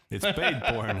 true. It's paid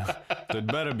porn. So it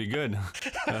better be good.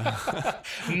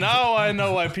 Now I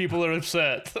know why people are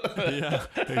upset. Yeah,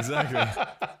 exactly.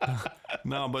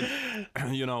 No, but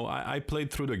you know, I played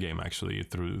through the game actually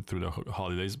through the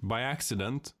holidays by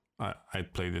accident. I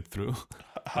played it through.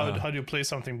 How do you play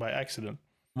something by accident?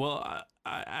 Well,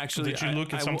 I actually did you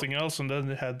look at something else and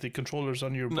then it had the controllers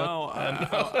on your butt? No,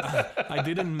 I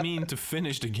didn't mean to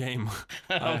finish the game.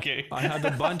 Okay. I had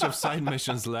a bunch of side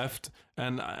missions left,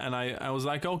 and I was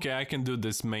like, okay, I can do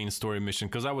this main story mission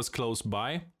because I was close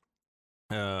by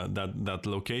that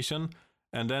location,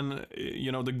 and then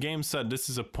you know the game said this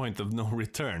is a point of no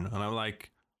return, and I'm like,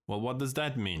 well, what does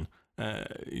that mean?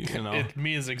 You know, it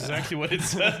means exactly what it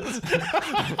says.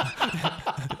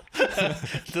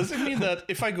 Does it mean that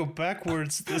if I go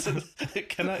backwards,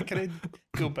 can I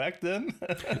go back then?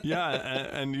 Yeah,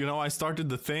 and you know, I started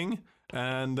the thing,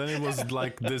 and then it was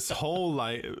like this whole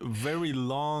like very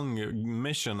long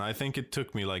mission. I think it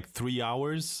took me like 3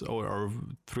 hours or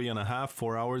 3.5,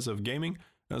 4 hours of gaming.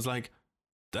 I was like,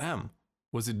 damn,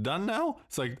 was it done now?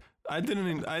 It's like I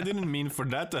didn't mean for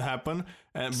that to happen.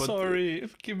 But sorry,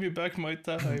 give me back my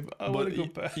time. I want to go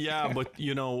back. Yeah, but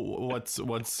you know what's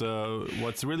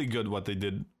really good, what they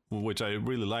did, which I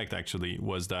really liked actually,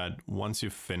 was that once you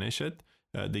finish it,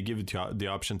 they give you the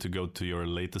option to go to your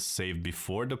latest save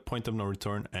before the point of no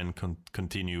return and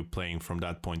continue playing from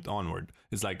that point onward.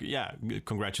 It's like, yeah,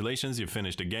 congratulations, you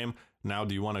finished the game. Now,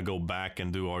 do you want to go back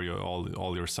and do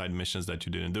all your side missions that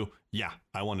you didn't do? Yeah,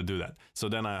 I want to do that. So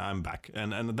then I'm back,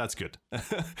 and that's good.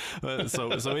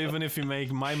 So even if you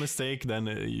make my mistake, then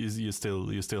you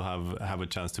still have a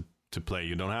chance to play.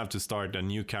 You don't have to start a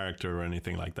new character or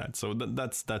anything like that. So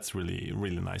that's really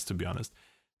really nice, to be honest.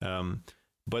 Yeah,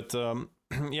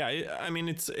 I mean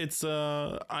it's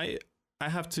I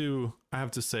have to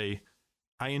say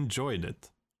I enjoyed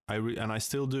it. And I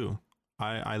still do.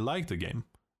 I like the game.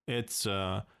 It's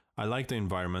I like the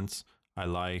environments. I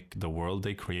like the world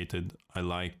they created. I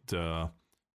like the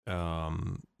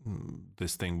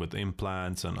this thing with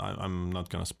implants, and I'm not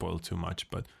gonna spoil too much,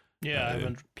 but yeah, I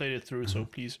haven't played it through, so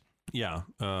please. Yeah,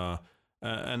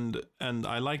 and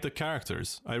I like the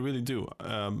characters. I really do.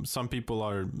 Some people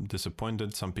are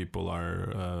disappointed. Some people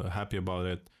are happy about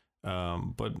it.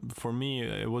 But for me,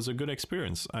 it was a good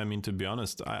experience. I mean, to be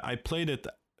honest, I played it.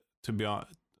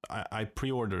 I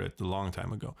pre-ordered it a long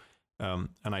time ago, and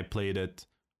I played it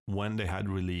when they had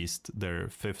released their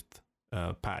 5th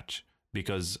patch,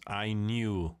 because I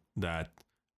knew that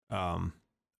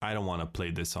I don't want to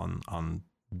play this on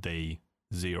day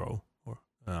 0 or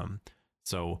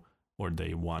or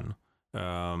day 1.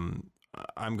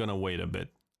 I'm gonna wait a bit,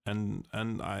 and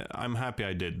I'm happy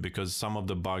I did, because some of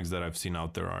the bugs that I've seen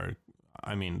out there are,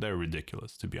 I mean, they're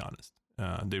ridiculous, to be honest.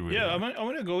 They really Yeah, are. I'm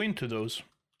gonna go into those.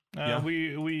 Yeah.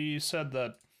 We said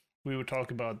that we would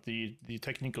talk about the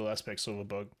technical aspects of a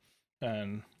bug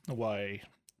and why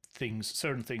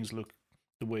certain things look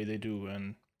the way they do,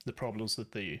 and the problems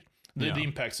that the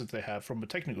impacts that they have from a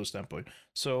technical standpoint.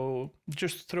 So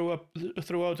just throw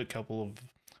out a couple of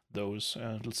those,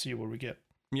 and let's see where we get.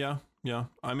 Yeah.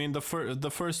 I mean, the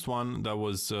first one that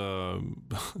was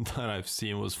that I've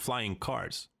seen was flying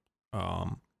cars.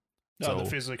 The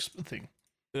physics thing.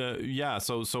 Yeah,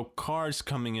 so cars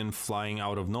coming in flying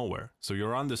out of nowhere. So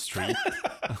you're on the street,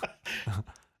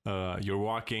 you're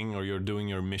walking or you're doing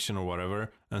your mission or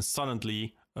whatever, and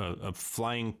suddenly a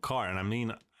flying car, and I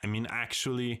mean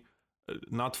actually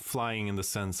not flying in the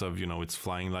sense of, it's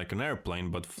flying like an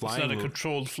airplane, but flying. It's not a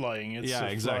controlled flying. It's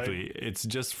exactly. It's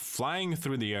just flying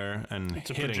through the air and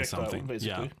hitting something.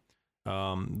 Basically.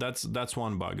 Yeah, that's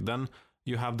one bug. Then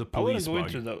you have the police bug. I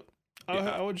want to go into that.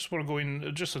 I would just want to go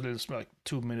in just a little, like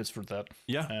 2 minutes for that.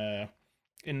 Yeah.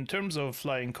 In terms of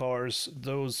flying cars,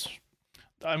 those,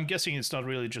 I'm guessing it's not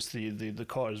really just the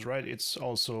cars, right? It's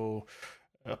also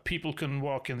people can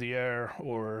walk in the air,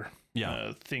 or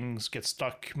things get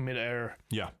stuck midair.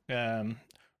 Yeah.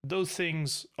 Those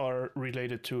things are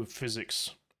related to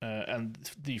physics and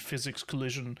the physics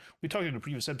collision. We talked in the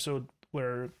previous episode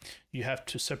where you have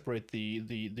to separate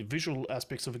the visual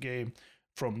aspects of a game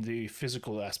from the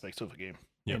physical aspects of a game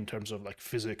in terms of like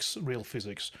physics, real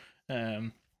physics.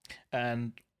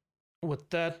 And what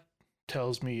that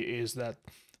tells me is that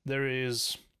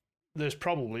there's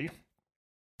probably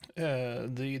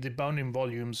the bounding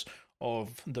volumes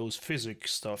of those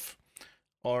physics stuff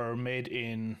are made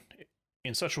in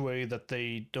such a way that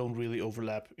they don't really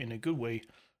overlap in a good way,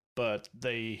 but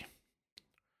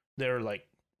they're like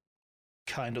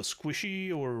kind of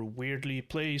squishy or weirdly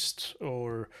placed,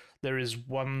 or there is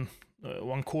one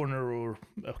corner or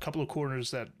a couple of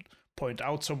corners that point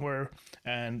out somewhere,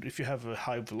 and if you have a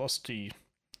high velocity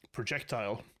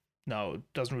projectile, now it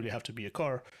doesn't really have to be a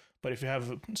car, but if you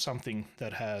have something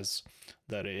that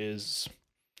is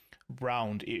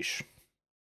round-ish,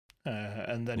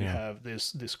 and then you have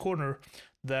this corner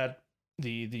that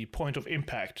the point of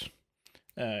impact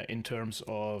in terms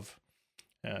of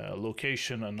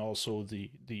location, and also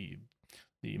the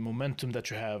momentum that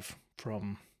you have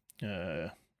from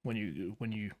when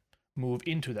you move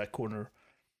into that corner,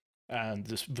 and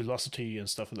this velocity and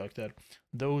stuff like that,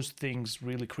 those things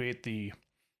really create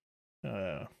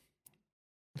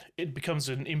it becomes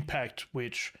an impact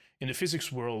which in the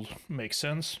physics world makes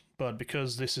sense, but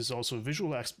because this is also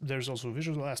there's also a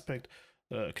visual aspect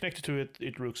connected to it,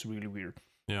 it looks really weird.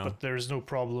 Yeah. But there's no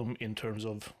problem in terms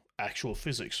of actual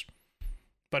physics.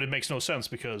 But it makes no sense,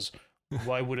 because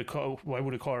why would a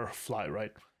car fly,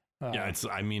 right?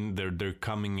 I mean, they're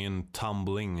coming in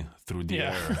tumbling through the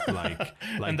air, like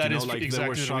and that is like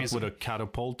exactly they were shot reason. with a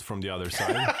catapult from the other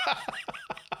side,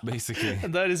 basically.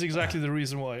 And that is exactly the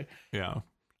reason why. Yeah,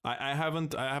 I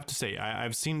have to say,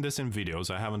 I've seen this in videos.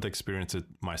 I haven't experienced it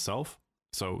myself.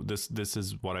 So this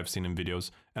is what I've seen in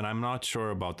videos, and I'm not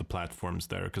sure about the platforms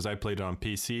there, because I played it on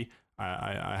PC.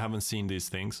 I haven't seen these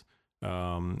things.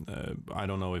 I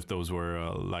don't know if those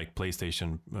were like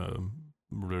PlayStation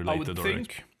related.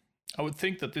 I would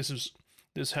think that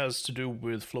this has to do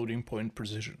with floating point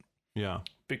precision. Yeah,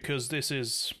 because this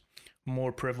is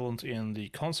more prevalent in the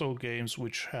console games,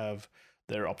 which have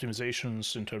their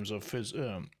optimizations in terms of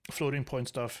floating point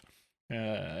stuff,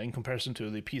 in comparison to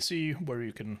the PC, where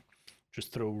you can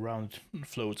just throw round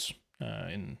floats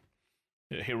in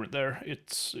here and there.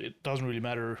 It doesn't really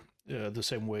matter the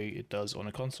same way it does on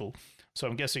a console. So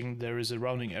I'm guessing there is a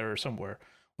rounding error somewhere,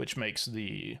 which makes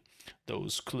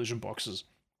those collision boxes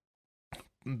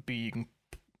being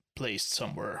placed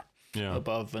somewhere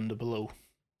above and below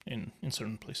in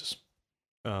certain places.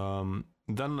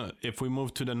 Then if we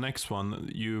move to the next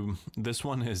one, this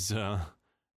one is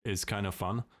kind of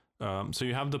fun. So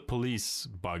you have the police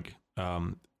bug.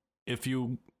 If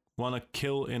you want to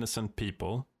kill innocent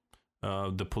people,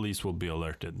 the police will be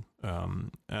alerted,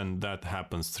 and that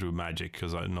happens through magic,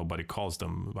 because nobody calls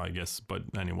them, I guess. But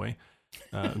anyway,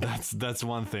 that's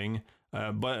one thing.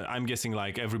 But I'm guessing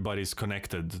like everybody's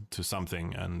connected to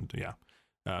something, and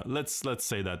let's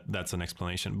say that's an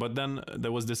explanation. But then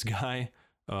there was this guy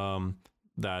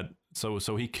that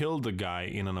so he killed the guy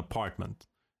in an apartment,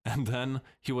 and then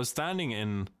he was standing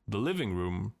in the living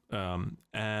room,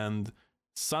 and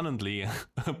suddenly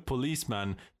a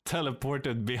policeman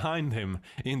teleported behind him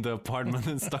in the apartment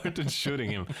and started shooting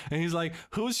him. And he's like,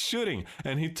 "Who's shooting?"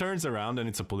 And he turns around and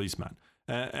it's a policeman.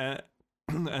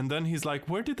 And then he's like,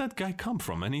 "Where did that guy come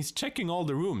from?" And he's checking all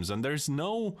the rooms and there's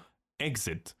no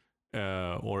exit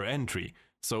or entry.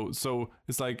 So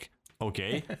it's like,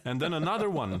 okay. And then another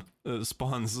one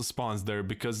spawns there,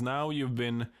 because now you've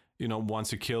been,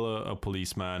 once you kill a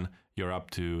policeman, you're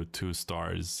up to 2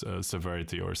 stars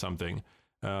severity or something,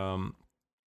 and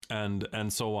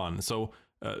so on. So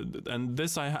and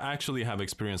this I actually have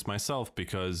experienced myself,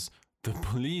 because the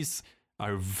police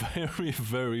are very,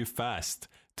 very fast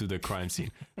to the crime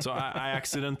scene. So I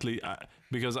accidentally,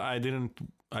 because I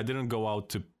didn't go out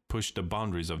to push the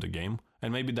boundaries of the game,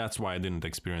 and maybe that's why I didn't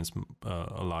experience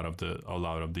a lot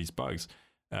of these bugs.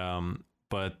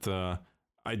 But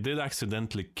I did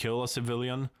accidentally kill a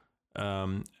civilian,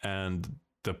 and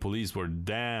the police were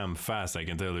damn fast, I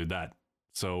can tell you that.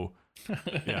 So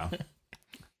yeah.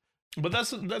 But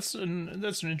that's an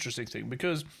interesting thing,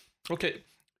 because okay,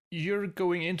 you're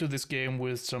going into this game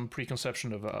with some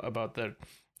preconception about that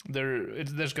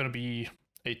there's going to be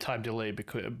a time delay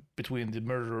between the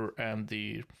murderer and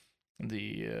the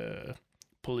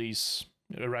police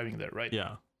arriving there, right?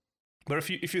 Yeah. But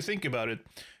if you think about it,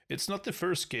 it's not the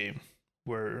first game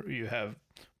where you have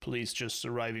police just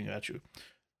arriving at you.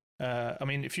 I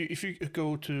mean, if you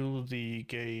go to the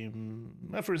game,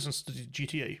 for instance, the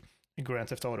GTA and Grand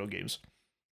Theft Auto games,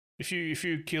 if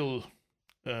you kill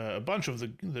a bunch of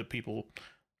the people,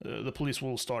 the police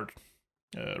will start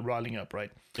riling up,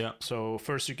 right? Yeah. So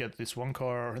first you get this one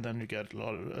car, and then you get a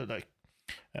lot of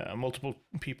multiple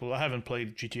people. I haven't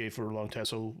played GTA for a long time,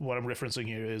 so what I'm referencing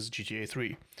here is GTA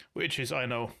 3, which is, I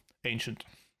know, ancient.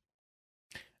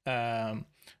 And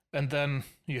then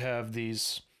you have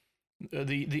these.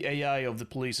 The AI of the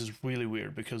police is really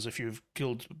weird, because if you've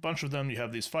killed a bunch of them, you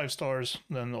have these 5 stars.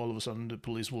 Then all of a sudden, the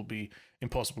police will be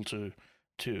impossible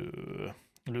to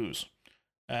lose,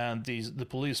 and the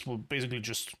police will basically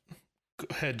just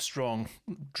headstrong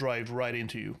drive right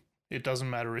into you. It doesn't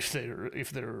matter if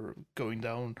they're going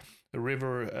down a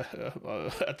river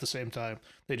at the same time.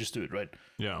 They just do it, right?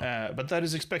 Yeah. But that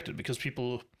is expected, because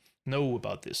people know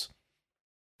about this.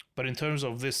 But in terms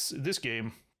of this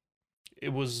game,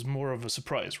 it was more of a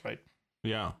surprise, right?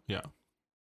 Yeah.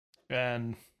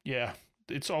 And yeah,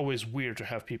 it's always weird to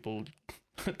have people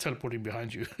teleporting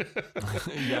behind you.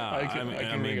 Yeah,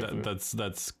 I mean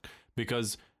that's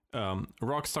because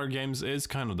Rockstar Games is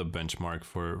kind of the benchmark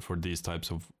for these types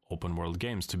of open world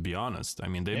games, to be honest. I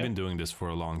mean, they've been doing this for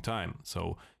a long time.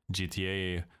 So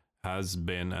GTA has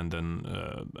been, and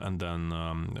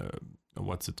then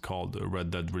what's it called? Red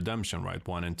Dead Redemption, right?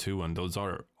 1 and 2, and those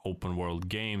are open world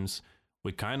games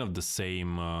with kind of the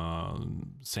same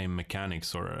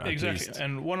mechanics, or at exactly. least.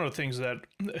 And one of the things that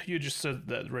you just said,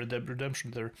 that Red Dead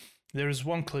Redemption, there is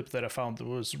one clip that I found that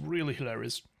was really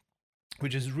hilarious,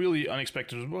 which is really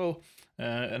unexpected as well.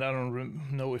 And I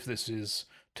don't know if this is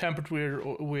tampered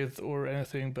with or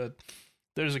anything, but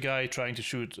there's a guy trying to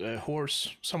shoot a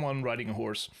horse, someone riding a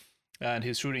horse, and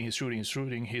he's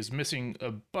shooting. He's missing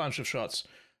a bunch of shots,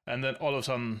 and then all of a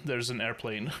sudden there's an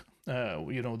airplane.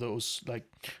 Those like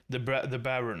the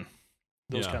Baron,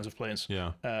 those kinds of planes,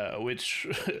 which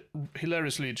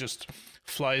hilariously just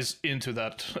flies into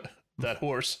that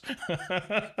horse,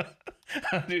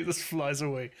 and he just flies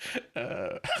away.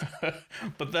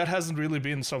 But that hasn't really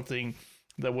been something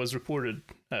that was reported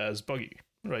as buggy,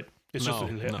 right? It's just a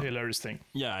hilarious thing.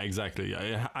 Yeah, exactly.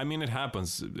 Yeah, I mean, it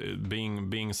happens.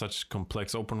 Being such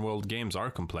complex open world games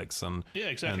are complex, and yeah,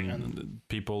 exactly. And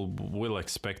people will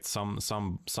expect some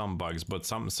bugs, but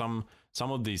some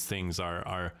of these things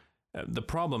are. The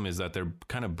problem is that they're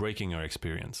kind of breaking your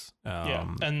experience.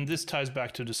 And this ties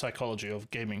back to the psychology of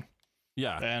gaming.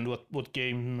 Yeah, and what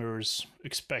gamers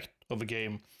expect of a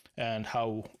game, and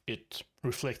how it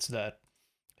reflects that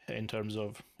in terms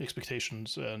of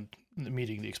expectations and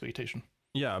meeting the expectation.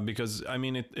 Yeah, because I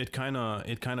mean, it kind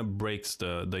of breaks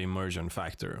the immersion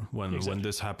factor when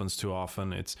this happens too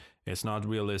often. It's not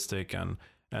realistic, and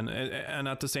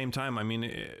at the same time, I mean,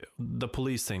 the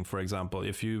police thing, for example,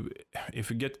 if you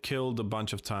get killed a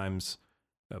bunch of times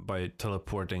by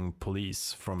teleporting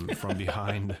police from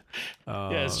behind,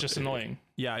 it's just annoying.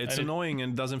 Yeah, it's annoying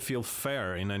and doesn't feel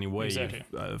fair in any way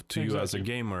to you as a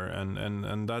gamer,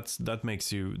 and that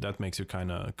makes you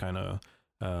kind of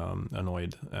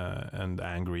annoyed and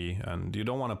angry, and you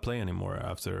don't want to play anymore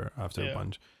after a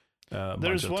bunch.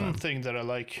 There's one thing that I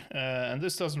like, and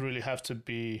this doesn't really have to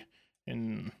be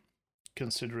in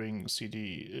considering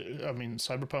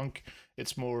Cyberpunk.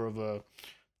 It's more of a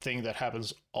thing that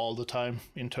happens all the time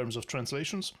in terms of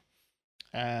translations.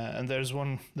 And there's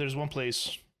one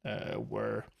place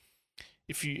where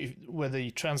where they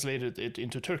translated it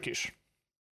into Turkish,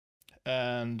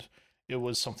 and it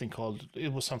was something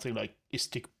like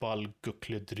Istikbal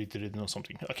Gökledridrin or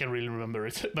something. I can't really remember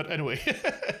it, but anyway,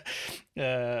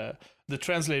 the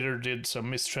translator did some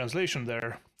mistranslation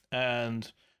there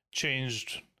and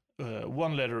changed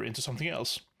one letter into something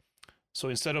else. So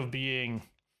instead of being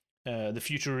the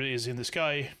future is in the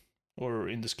sky or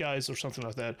in the skies or something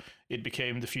like that, it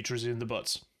became the future is in the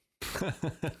butts.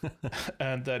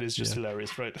 And that is just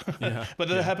hilarious, right? Yeah, but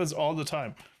that happens all the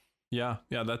time. Yeah,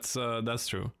 that's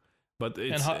true. But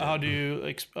it's, and how do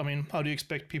you how do you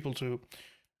expect people to,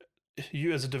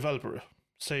 you as a developer,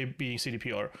 say being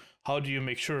CDPR, how do you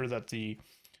make sure that the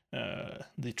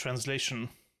translation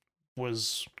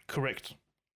was correct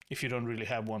if you don't really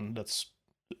have one that's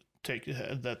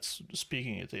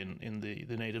speaking it in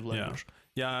the native language?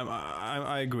 Yeah,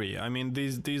 I agree. I mean,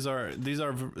 these are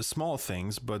small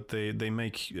things, but they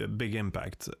make a big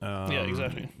impact. Yeah,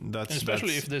 exactly.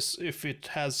 Especially if it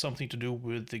has something to do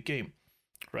with the game,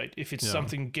 right? If it's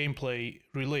something gameplay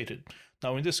related.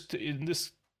 Now, in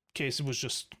this case, it was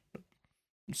just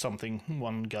something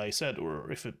one guy said, or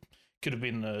if it could have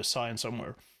been a sign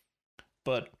somewhere.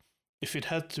 But if it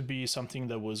had to be something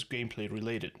that was gameplay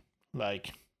related,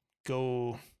 like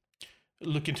go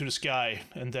look into the sky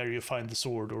and there you find the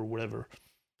sword or whatever,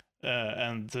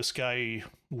 and the sky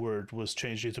word was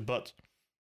changed into butt,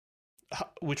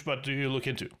 which butt do you look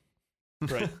into,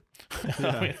 right?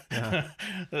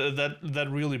 That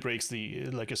really breaks the,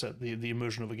 like I said, the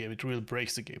immersion of a game. It really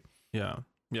breaks the game. Yeah,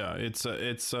 it's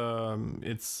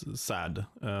sad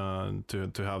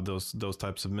to have those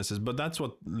types of misses, but that's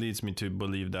what leads me to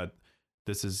believe that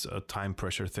this is a time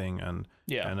pressure thing, and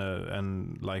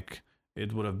like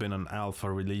it would have been an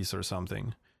alpha release or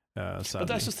something. Sadly. But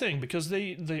that's the thing, because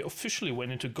they officially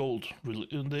went into gold.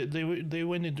 They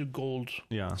went into gold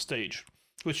stage,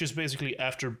 which is basically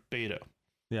after beta.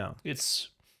 Yeah, it's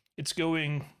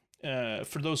going.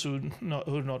 For those who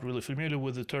are not really familiar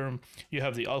with the term, you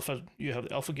have the alpha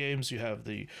games, you have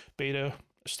the beta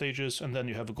stages, and then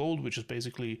you have a gold, which is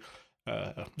basically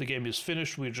the game is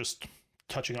finished. We're just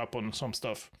touching up on some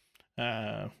stuff,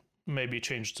 maybe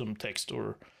change some text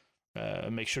or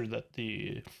make sure that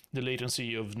the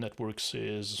latency of networks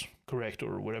is correct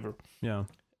or whatever. Yeah.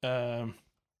 And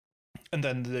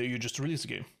then you just release the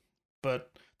game.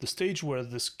 But the stage where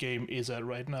this game is at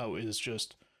right now is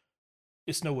just,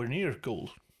 it's nowhere near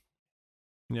gold.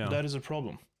 Yeah. That is a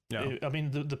problem. Yeah. I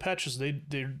mean, the patches, they're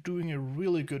doing a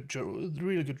really good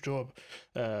job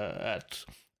at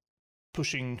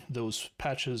pushing those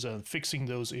patches and fixing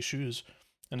those issues,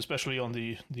 and especially on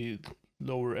the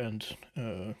lower end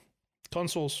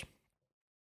consoles.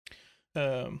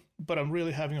 But I'm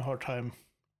really having a hard time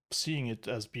seeing it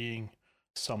as being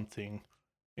something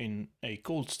in a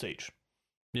gold stage.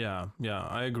 Yeah,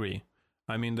 I agree.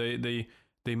 I mean,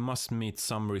 they must meet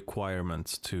some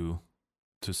requirements to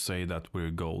say that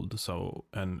we're gold. So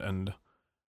and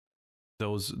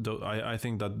those I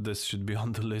think that this should be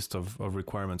on the list of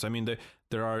requirements. I mean,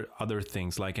 there are other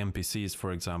things like NPCs,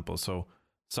 for example. So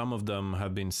some of them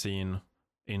have been seen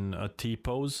in a T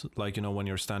pose, like, you know, when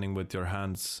you're standing with your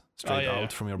hands straight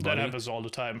out from your body. That happens all the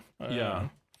time.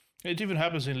 It even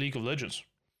happens in League of Legends.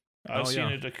 I've seen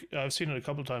it a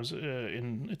couple of times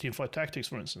in Teamfight Tactics,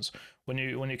 for instance. When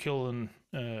you kill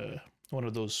one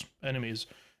of those enemies,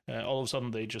 all of a sudden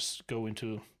they just go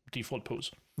into default pose.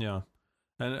 Yeah,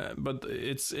 and but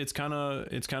it's kind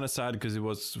of sad because it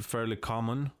was fairly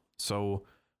common, so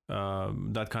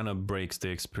that kind of breaks the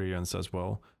experience as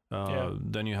well.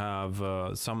 Then you have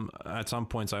at some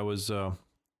points I was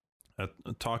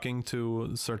talking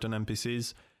to certain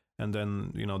NPCs. And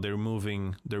then, you know, they're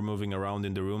moving around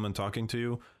in the room and talking to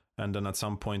you. And then at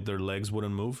some point their legs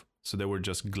wouldn't move. So they were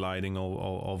just gliding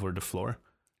all over the floor.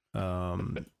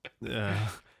 And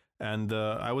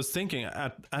I was thinking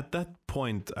at that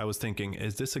point, I was thinking,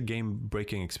 is this a game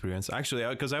breaking experience? Actually,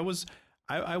 because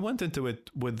I went into it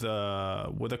with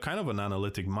a kind of an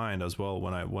analytic mind as well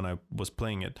when I was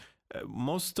playing it.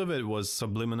 Most of it was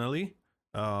subliminally.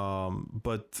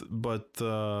 But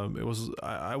it was,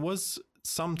 I was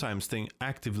sometimes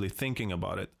actively thinking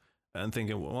about it and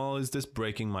thinking, well, is this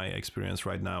breaking my experience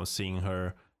right now, seeing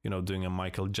her, you know, doing a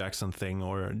Michael Jackson thing,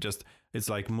 or just,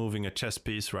 it's like moving a chess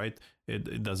piece, right?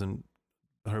 It doesn't,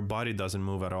 her body doesn't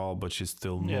move at all, but she's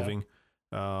still moving.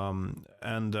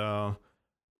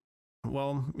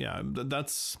 Well, yeah,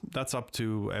 that's up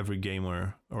to every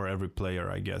gamer or every player,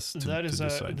 I guess, to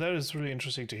decide. That is really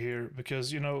interesting to hear,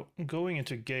 because, you know, going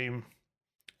into game,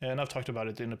 and I've talked about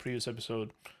it in a previous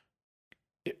episode,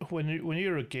 when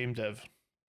you're a game dev,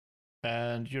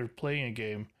 and you're playing a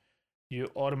game, you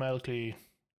automatically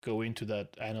go into that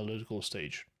analytical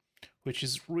stage, which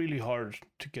is really hard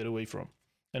to get away from,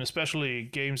 and especially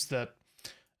games that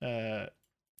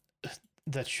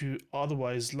that you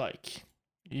otherwise like.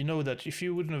 You know that if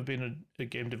you wouldn't have been a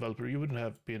game developer, you wouldn't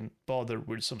have been bothered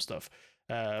with some stuff.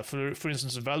 For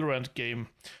instance, a Valorant game,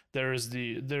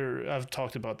 I've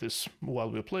talked about this while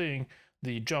we're playing.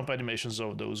 The jump animations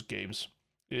of those games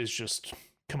is just,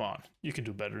 come on, you can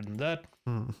do better than that.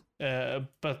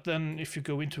 But then if you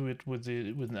go into it with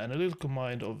an analytical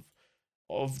mind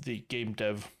of the game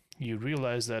dev, you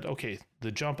realize that, okay,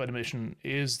 the jump animation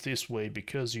is this way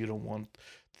because you don't want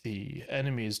the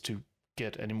enemies to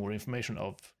get any more information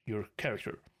of your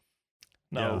character.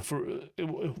 Now,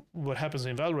 what happens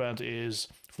in Valorant is,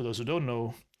 for those who don't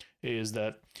know, is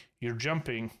that you're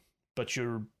jumping, but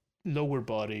your lower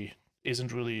body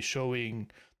isn't really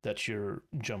showing that you're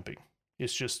jumping.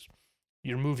 It's just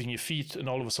you're moving your feet, and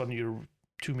all of a sudden you're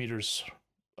 2 meters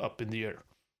up in the air,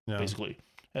 basically.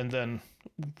 And then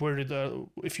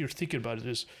if you're thinking about it,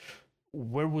 is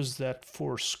where was that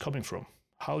force coming from?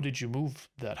 How did you move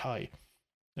that high?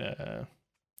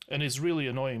 And it's really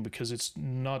annoying because it's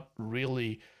not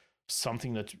really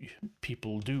something that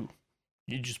people do.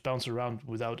 You just bounce around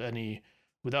without any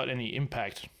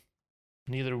impact.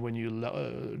 Neither when you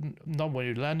not when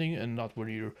you're landing and not when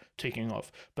you're taking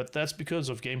off. But that's because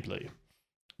of gameplay.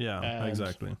 Yeah, and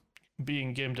exactly.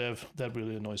 Being game dev, that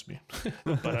really annoys me.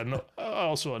 But I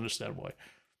also understand why.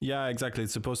 Yeah, exactly.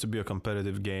 It's supposed to be a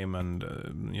competitive game, and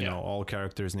you know, all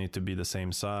characters need to be the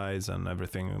same size and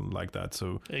everything like that.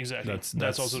 So exactly,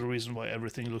 that's also the reason why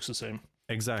everything looks the same.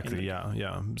 Exactly.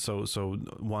 Yeah. So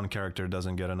one character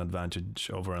doesn't get an advantage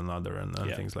over another, and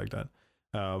things like that.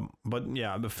 But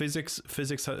yeah, the physics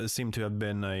seem to have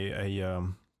been a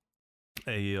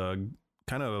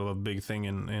kind of a big thing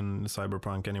in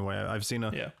Cyberpunk. Anyway, I've seen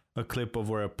a clip of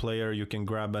where a player, you can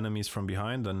grab enemies from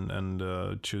behind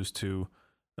and choose to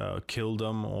kill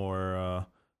them or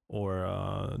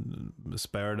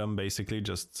spare them, basically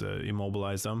just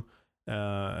immobilize them,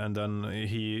 and then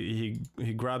he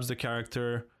grabs the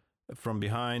character from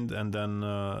behind and then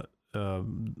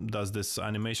does this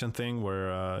animation thing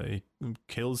where he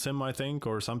kills him, I think,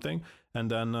 or something, and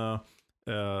then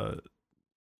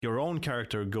your own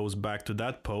character goes back to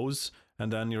that pose,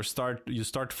 and then you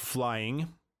start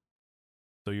flying.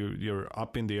 So you're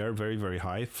up in the air, very, very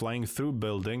high, flying through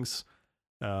buildings,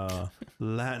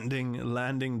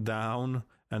 landing down,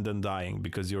 and then dying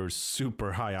because you're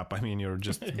super high up. I mean, you're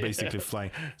just basically flying.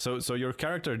 So your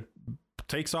character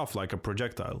takes off like a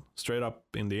projectile, straight up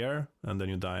in the air, and then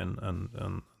you die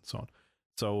and so on.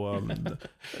 So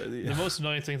the most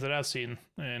annoying thing that I've seen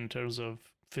in terms of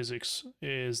physics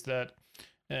is that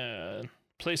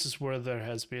places where there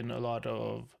are a lot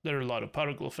of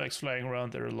particle effects flying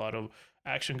around, there are a lot of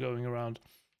action going around.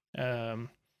 The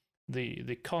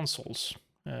consoles,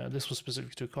 this was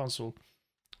specific to a console.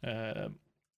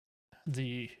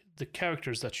 The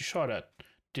characters that you shot at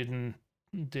didn't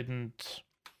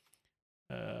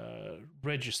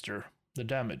register the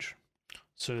damage,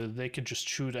 so they could just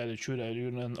shoot at you,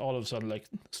 and then all of a sudden, like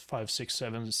 5, 6,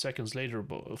 7 seconds later,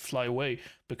 fly away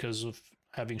because of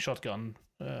having shotgun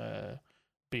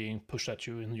being pushed at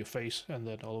you in your face, and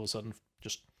then all of a sudden,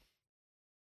 just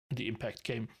the impact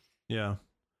came. Yeah.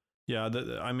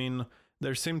 I mean,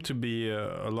 there seemed to be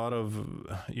a lot of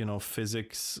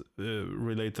physics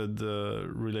related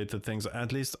things.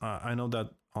 At least I know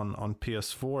that on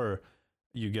PS4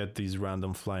 you get these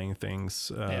random flying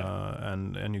things,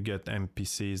 and you get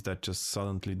NPCs that just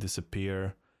suddenly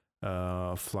disappear,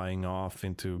 flying off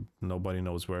into nobody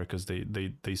knows where, because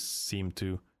they seem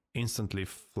to instantly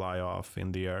fly off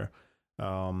in the air.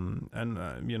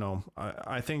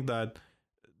 I think that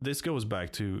this goes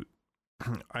back to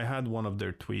I had one of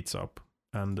their tweets up,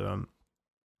 and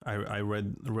I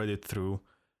read it through,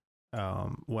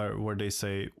 where they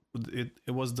say it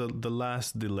was the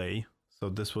last delay. So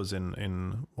this was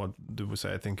in what did we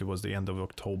say? I think it was the end of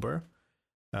October,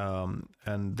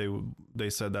 and they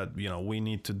said that we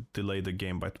need to delay the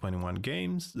game by 21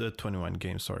 days.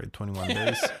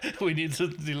 We need to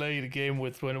delay the game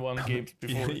with 21 games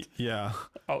before. Yeah.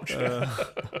 Ouch.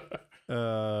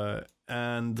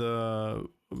 And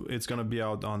it's gonna be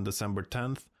out on December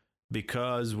 10th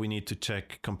because we need to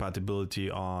check compatibility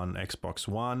on Xbox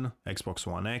One, Xbox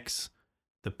One X,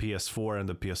 the PS4 and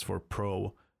the PS4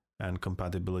 Pro, and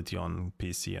compatibility on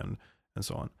PC and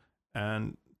so on.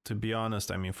 And to be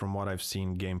honest, I mean, from what I've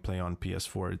seen gameplay on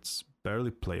PS4, it's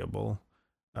barely playable,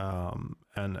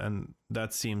 and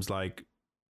that seems like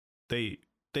they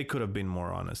could have been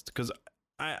more honest, because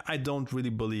I don't really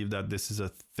believe that this is a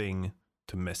thing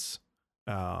to miss.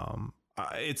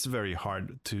 It's very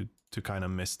hard to kind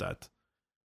of miss that.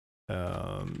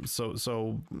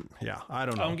 So yeah, I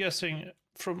don't know.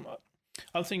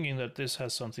 I'm thinking that this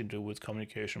has something to do with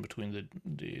communication between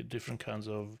the different kinds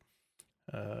of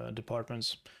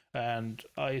departments, and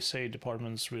I say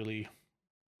departments really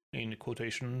in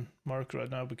quotation mark right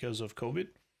now because of COVID.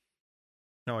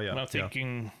 Oh yeah. And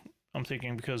I'm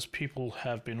thinking because people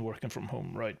have been working from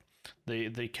home, right?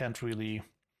 They can't really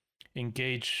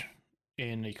engage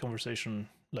in a conversation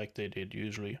like they did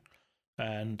usually,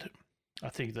 and I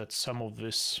think that some of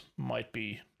this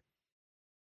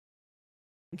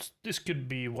could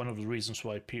be one of the reasons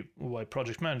why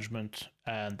project management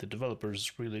and the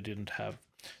developers really didn't have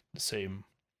the same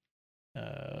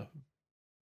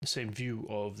view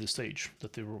of the stage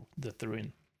that they're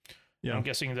in. Yeah. I'm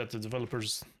guessing that the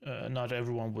developers, not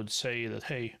everyone would say that,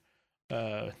 hey,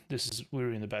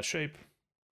 we're in a bad shape.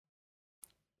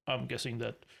 I'm guessing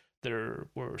that there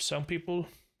were some people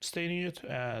stating it,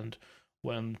 and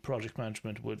when project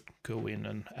management would go in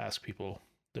and ask people,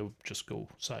 they would just go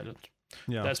silent.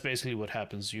 Yeah, that's basically what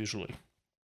happens usually.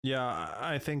 Yeah,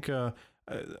 I think I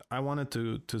wanted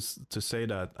to say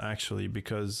that actually,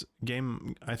 because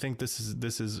I think this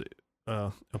is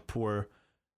a poor.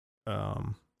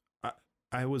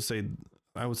 I would say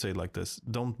like this: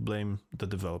 don't blame the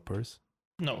developers.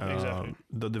 No, exactly.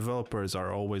 The developers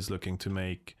are always looking to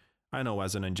make. I know,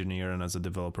 as an engineer and as a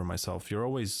developer myself, you're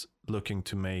always looking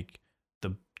to make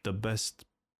the best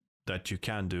that you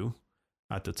can do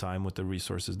at the time with the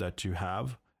resources that you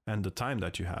have and the time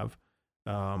that you have.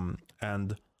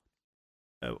 And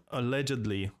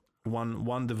allegedly,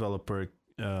 one developer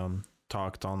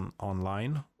talked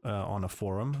online on a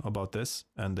forum about this,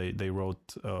 and they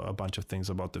wrote a bunch of things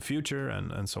about the future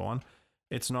and so on.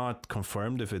 It's not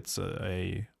confirmed if it's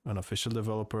an official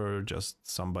developer or just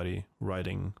somebody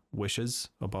writing wishes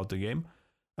about the game.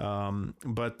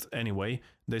 But anyway,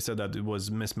 they said that it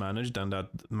was mismanaged and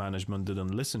that management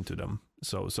didn't listen to them.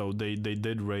 So they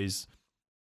did raise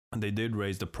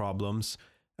the problems,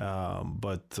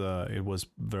 but it was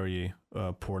very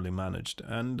poorly managed.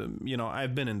 And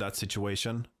I've been in that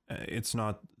situation. It's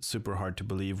not super hard to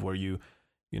believe, where you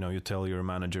tell your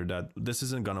manager that this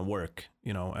isn't gonna work,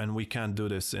 and we can't do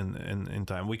this in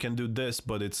time. We can do this,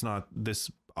 but it's not this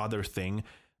other thing.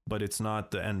 But it's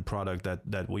not the end product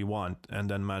that we want. And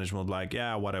then management like,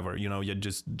 yeah, whatever, you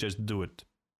just do it,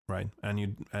 right? And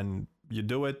you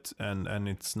do it, and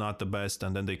it's not the best.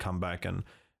 And then they come back and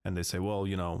they say, well,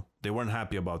 they weren't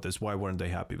happy about this. Why weren't they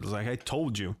happy? It's like, I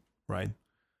told you, right?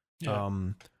 Yeah.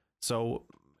 So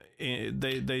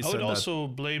they I would also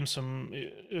blame some.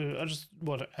 I just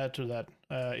want to add to that.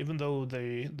 Even though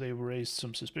they raised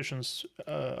some suspicions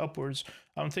upwards,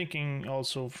 I'm thinking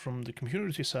also from the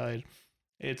community side,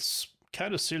 it's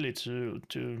kind of silly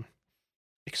to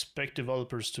expect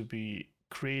developers to be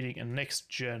creating a next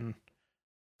gen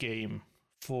game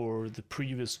for the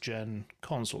previous gen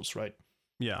consoles, right?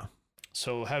 Yeah.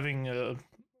 So having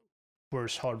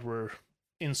worse hardware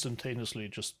instantaneously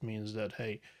just means that,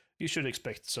 hey, you should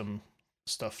expect some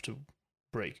stuff to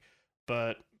break.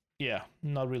 But yeah,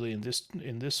 not really in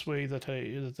this way that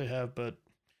they have. But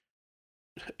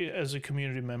as a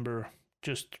community member,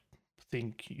 just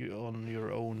think on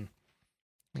your own,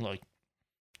 like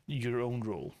your own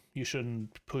role. You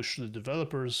shouldn't push the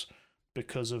developers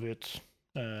because of it.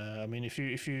 I mean, if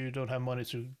you don't have money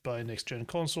to buy a next gen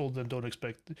console, then don't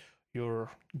expect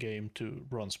your game to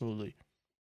run smoothly.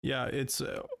 Yeah, it's.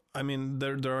 I mean,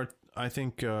 there are. I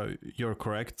think you're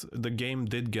correct. The game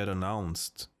did get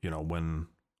announced,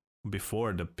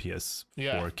 before the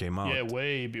PS4 came out. Yeah,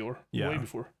 way before. Yeah. Way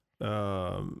before.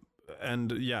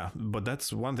 And yeah, but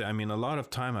that's one thing. I mean, a lot of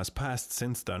time has passed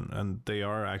since then, and they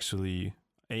are actually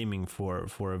aiming for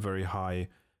a very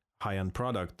high-end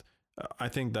product. I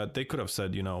think that they could have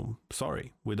said,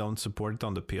 sorry, we don't support it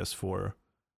on the PS4,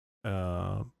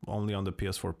 only on the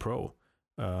PS4 Pro,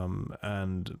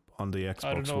 and on the Xbox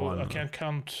One. I don't know. One. I can't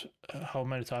count how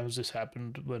many times this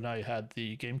happened when I had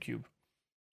the GameCube.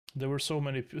 There were so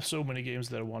many games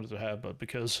that I wanted to have, but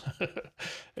because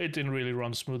it didn't really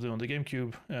run smoothly on the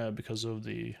GameCube, because of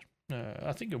the,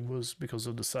 I think it was because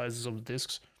of the sizes of the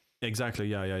discs. Exactly.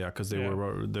 Yeah. Because they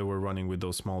were running with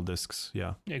those small discs.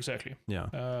 Yeah. Exactly.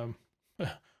 Yeah.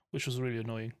 Which was really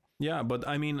annoying. Yeah, but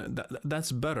I mean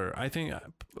that's better. I think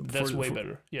that's way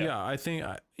better. Yeah. Yeah, I think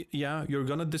you're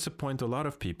gonna disappoint a lot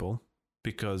of people,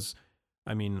 because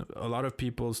I mean a lot of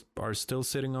people are still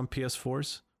sitting on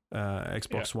PS4s.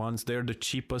 Xbox Ones, they're the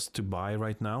cheapest to buy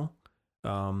right now,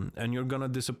 and you're gonna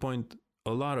disappoint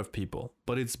a lot of people,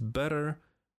 but it's better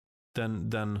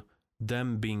than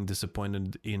them being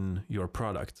disappointed in your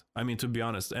product. I mean, to be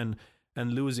honest, and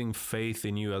and losing faith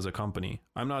in you as a company.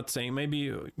 I'm not saying,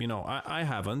 maybe, I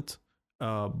haven't,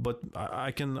 but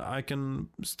I can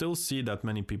still see that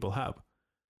many people have,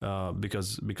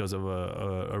 because of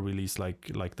a release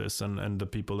like this, and the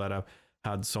people that have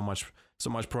had so much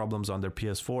problems on their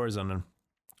PS4s and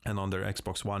on their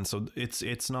Xbox One. So it's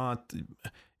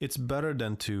better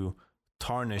than to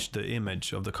tarnish the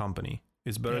image of the company.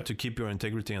 It's better to keep your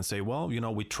integrity and say, well,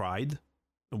 we tried.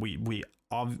 We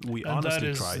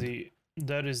honestly tried.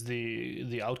 That is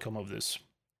the outcome of this.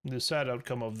 The sad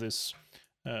outcome of this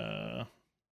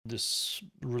this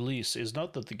release is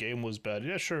not that the game was bad.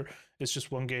 Yeah, sure, it's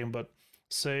just one game, but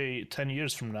say 10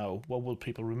 years from now, what will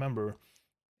people remember?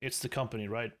 It's the company,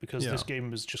 right? Because this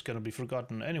game is just going to be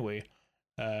forgotten anyway.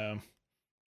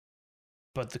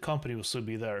 But the company will still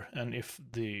be there, and if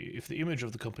the image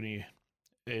of the company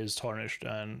is tarnished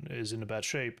and is in a bad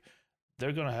shape,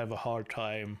 they're going to have a hard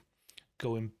time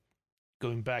going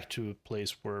back to a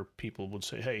place where people would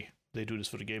say, hey, they do this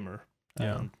for the gamer.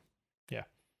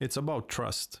 It's about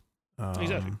trust.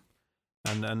 Exactly.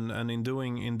 And in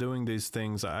doing these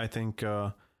things, I think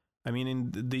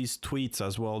in these tweets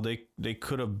as well, they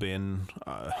could have been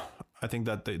I think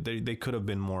that they could have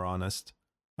been more honest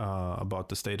about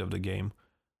the state of the game,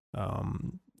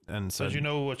 and said,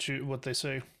 what they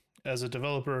say as a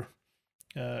developer,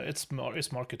 it's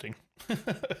marketing.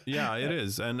 Yeah, it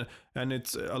is, and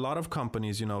it's a lot of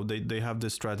companies, they have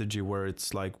this strategy where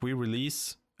it's like, we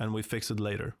release and we fix it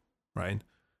later, right?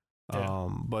 Yeah.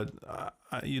 But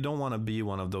you don't want to be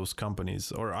one of those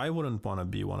companies, or I wouldn't want to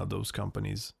be one of those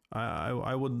companies.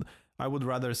 I would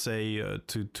rather say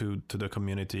to the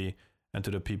community and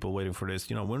to the people waiting for this,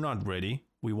 we're not ready.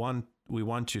 We want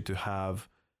you to have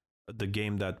the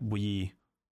game that we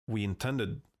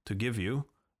intended to give you,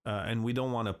 and we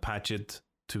don't want to patch it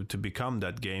to become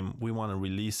that game. We want to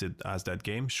release it as that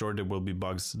game. Sure, there will be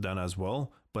bugs then as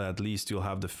well, but at least you'll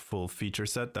have the full feature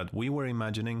set that we were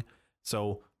imagining.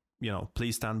 So,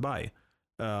 please stand by.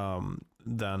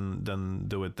 Then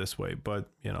do it this way. But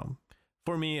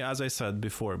for me, as I said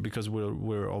before, because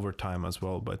we're over time as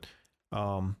well, but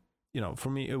for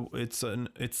me, it's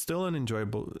still an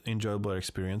enjoyable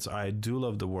experience. I do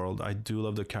love the world. I do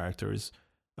love the characters.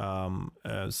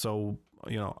 So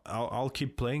I'll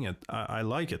keep playing it. I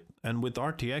like it. And with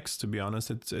RTX, to be honest,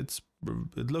 it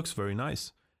looks very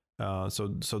nice. So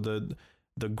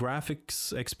the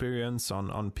graphics experience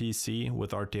on PC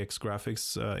with RTX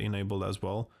graphics enabled as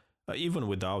well, even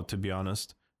without, to be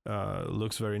honest,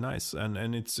 looks very nice,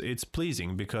 and it's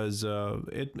pleasing, because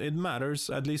it matters,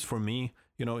 at least for me.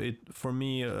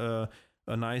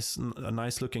 A nice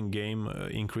looking game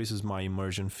increases my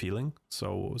immersion feeling.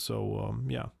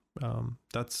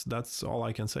 That's all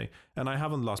I can say. And I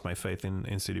haven't lost my faith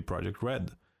in CD Projekt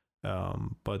Red,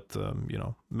 but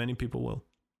many people will.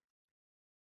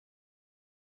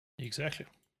 Exactly.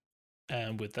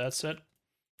 And with that said,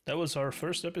 that was our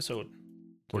first episode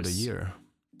for the year.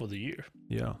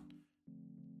 Yeah.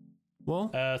 Well,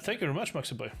 thank you very much,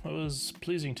 Maxi Boy. It was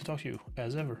pleasing to talk to you,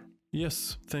 as ever.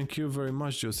 Yes, thank you very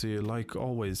much, Josie, like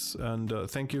always. And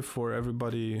thank you for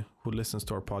everybody who listens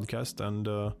to our podcast. And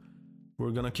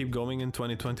we're going to keep going in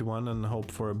 2021 and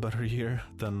hope for a better year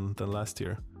than last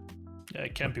year. Yeah,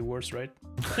 it can't be worse, right?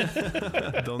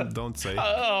 Don't say.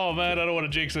 Oh man, I don't want to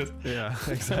jinx it. Yeah,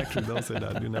 exactly. Don't say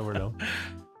that. You never know.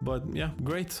 But yeah,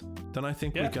 great. Then I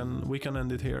think we can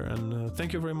end it here. And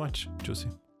thank you very much, Josie.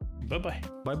 Bye-bye.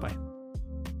 Bye-bye.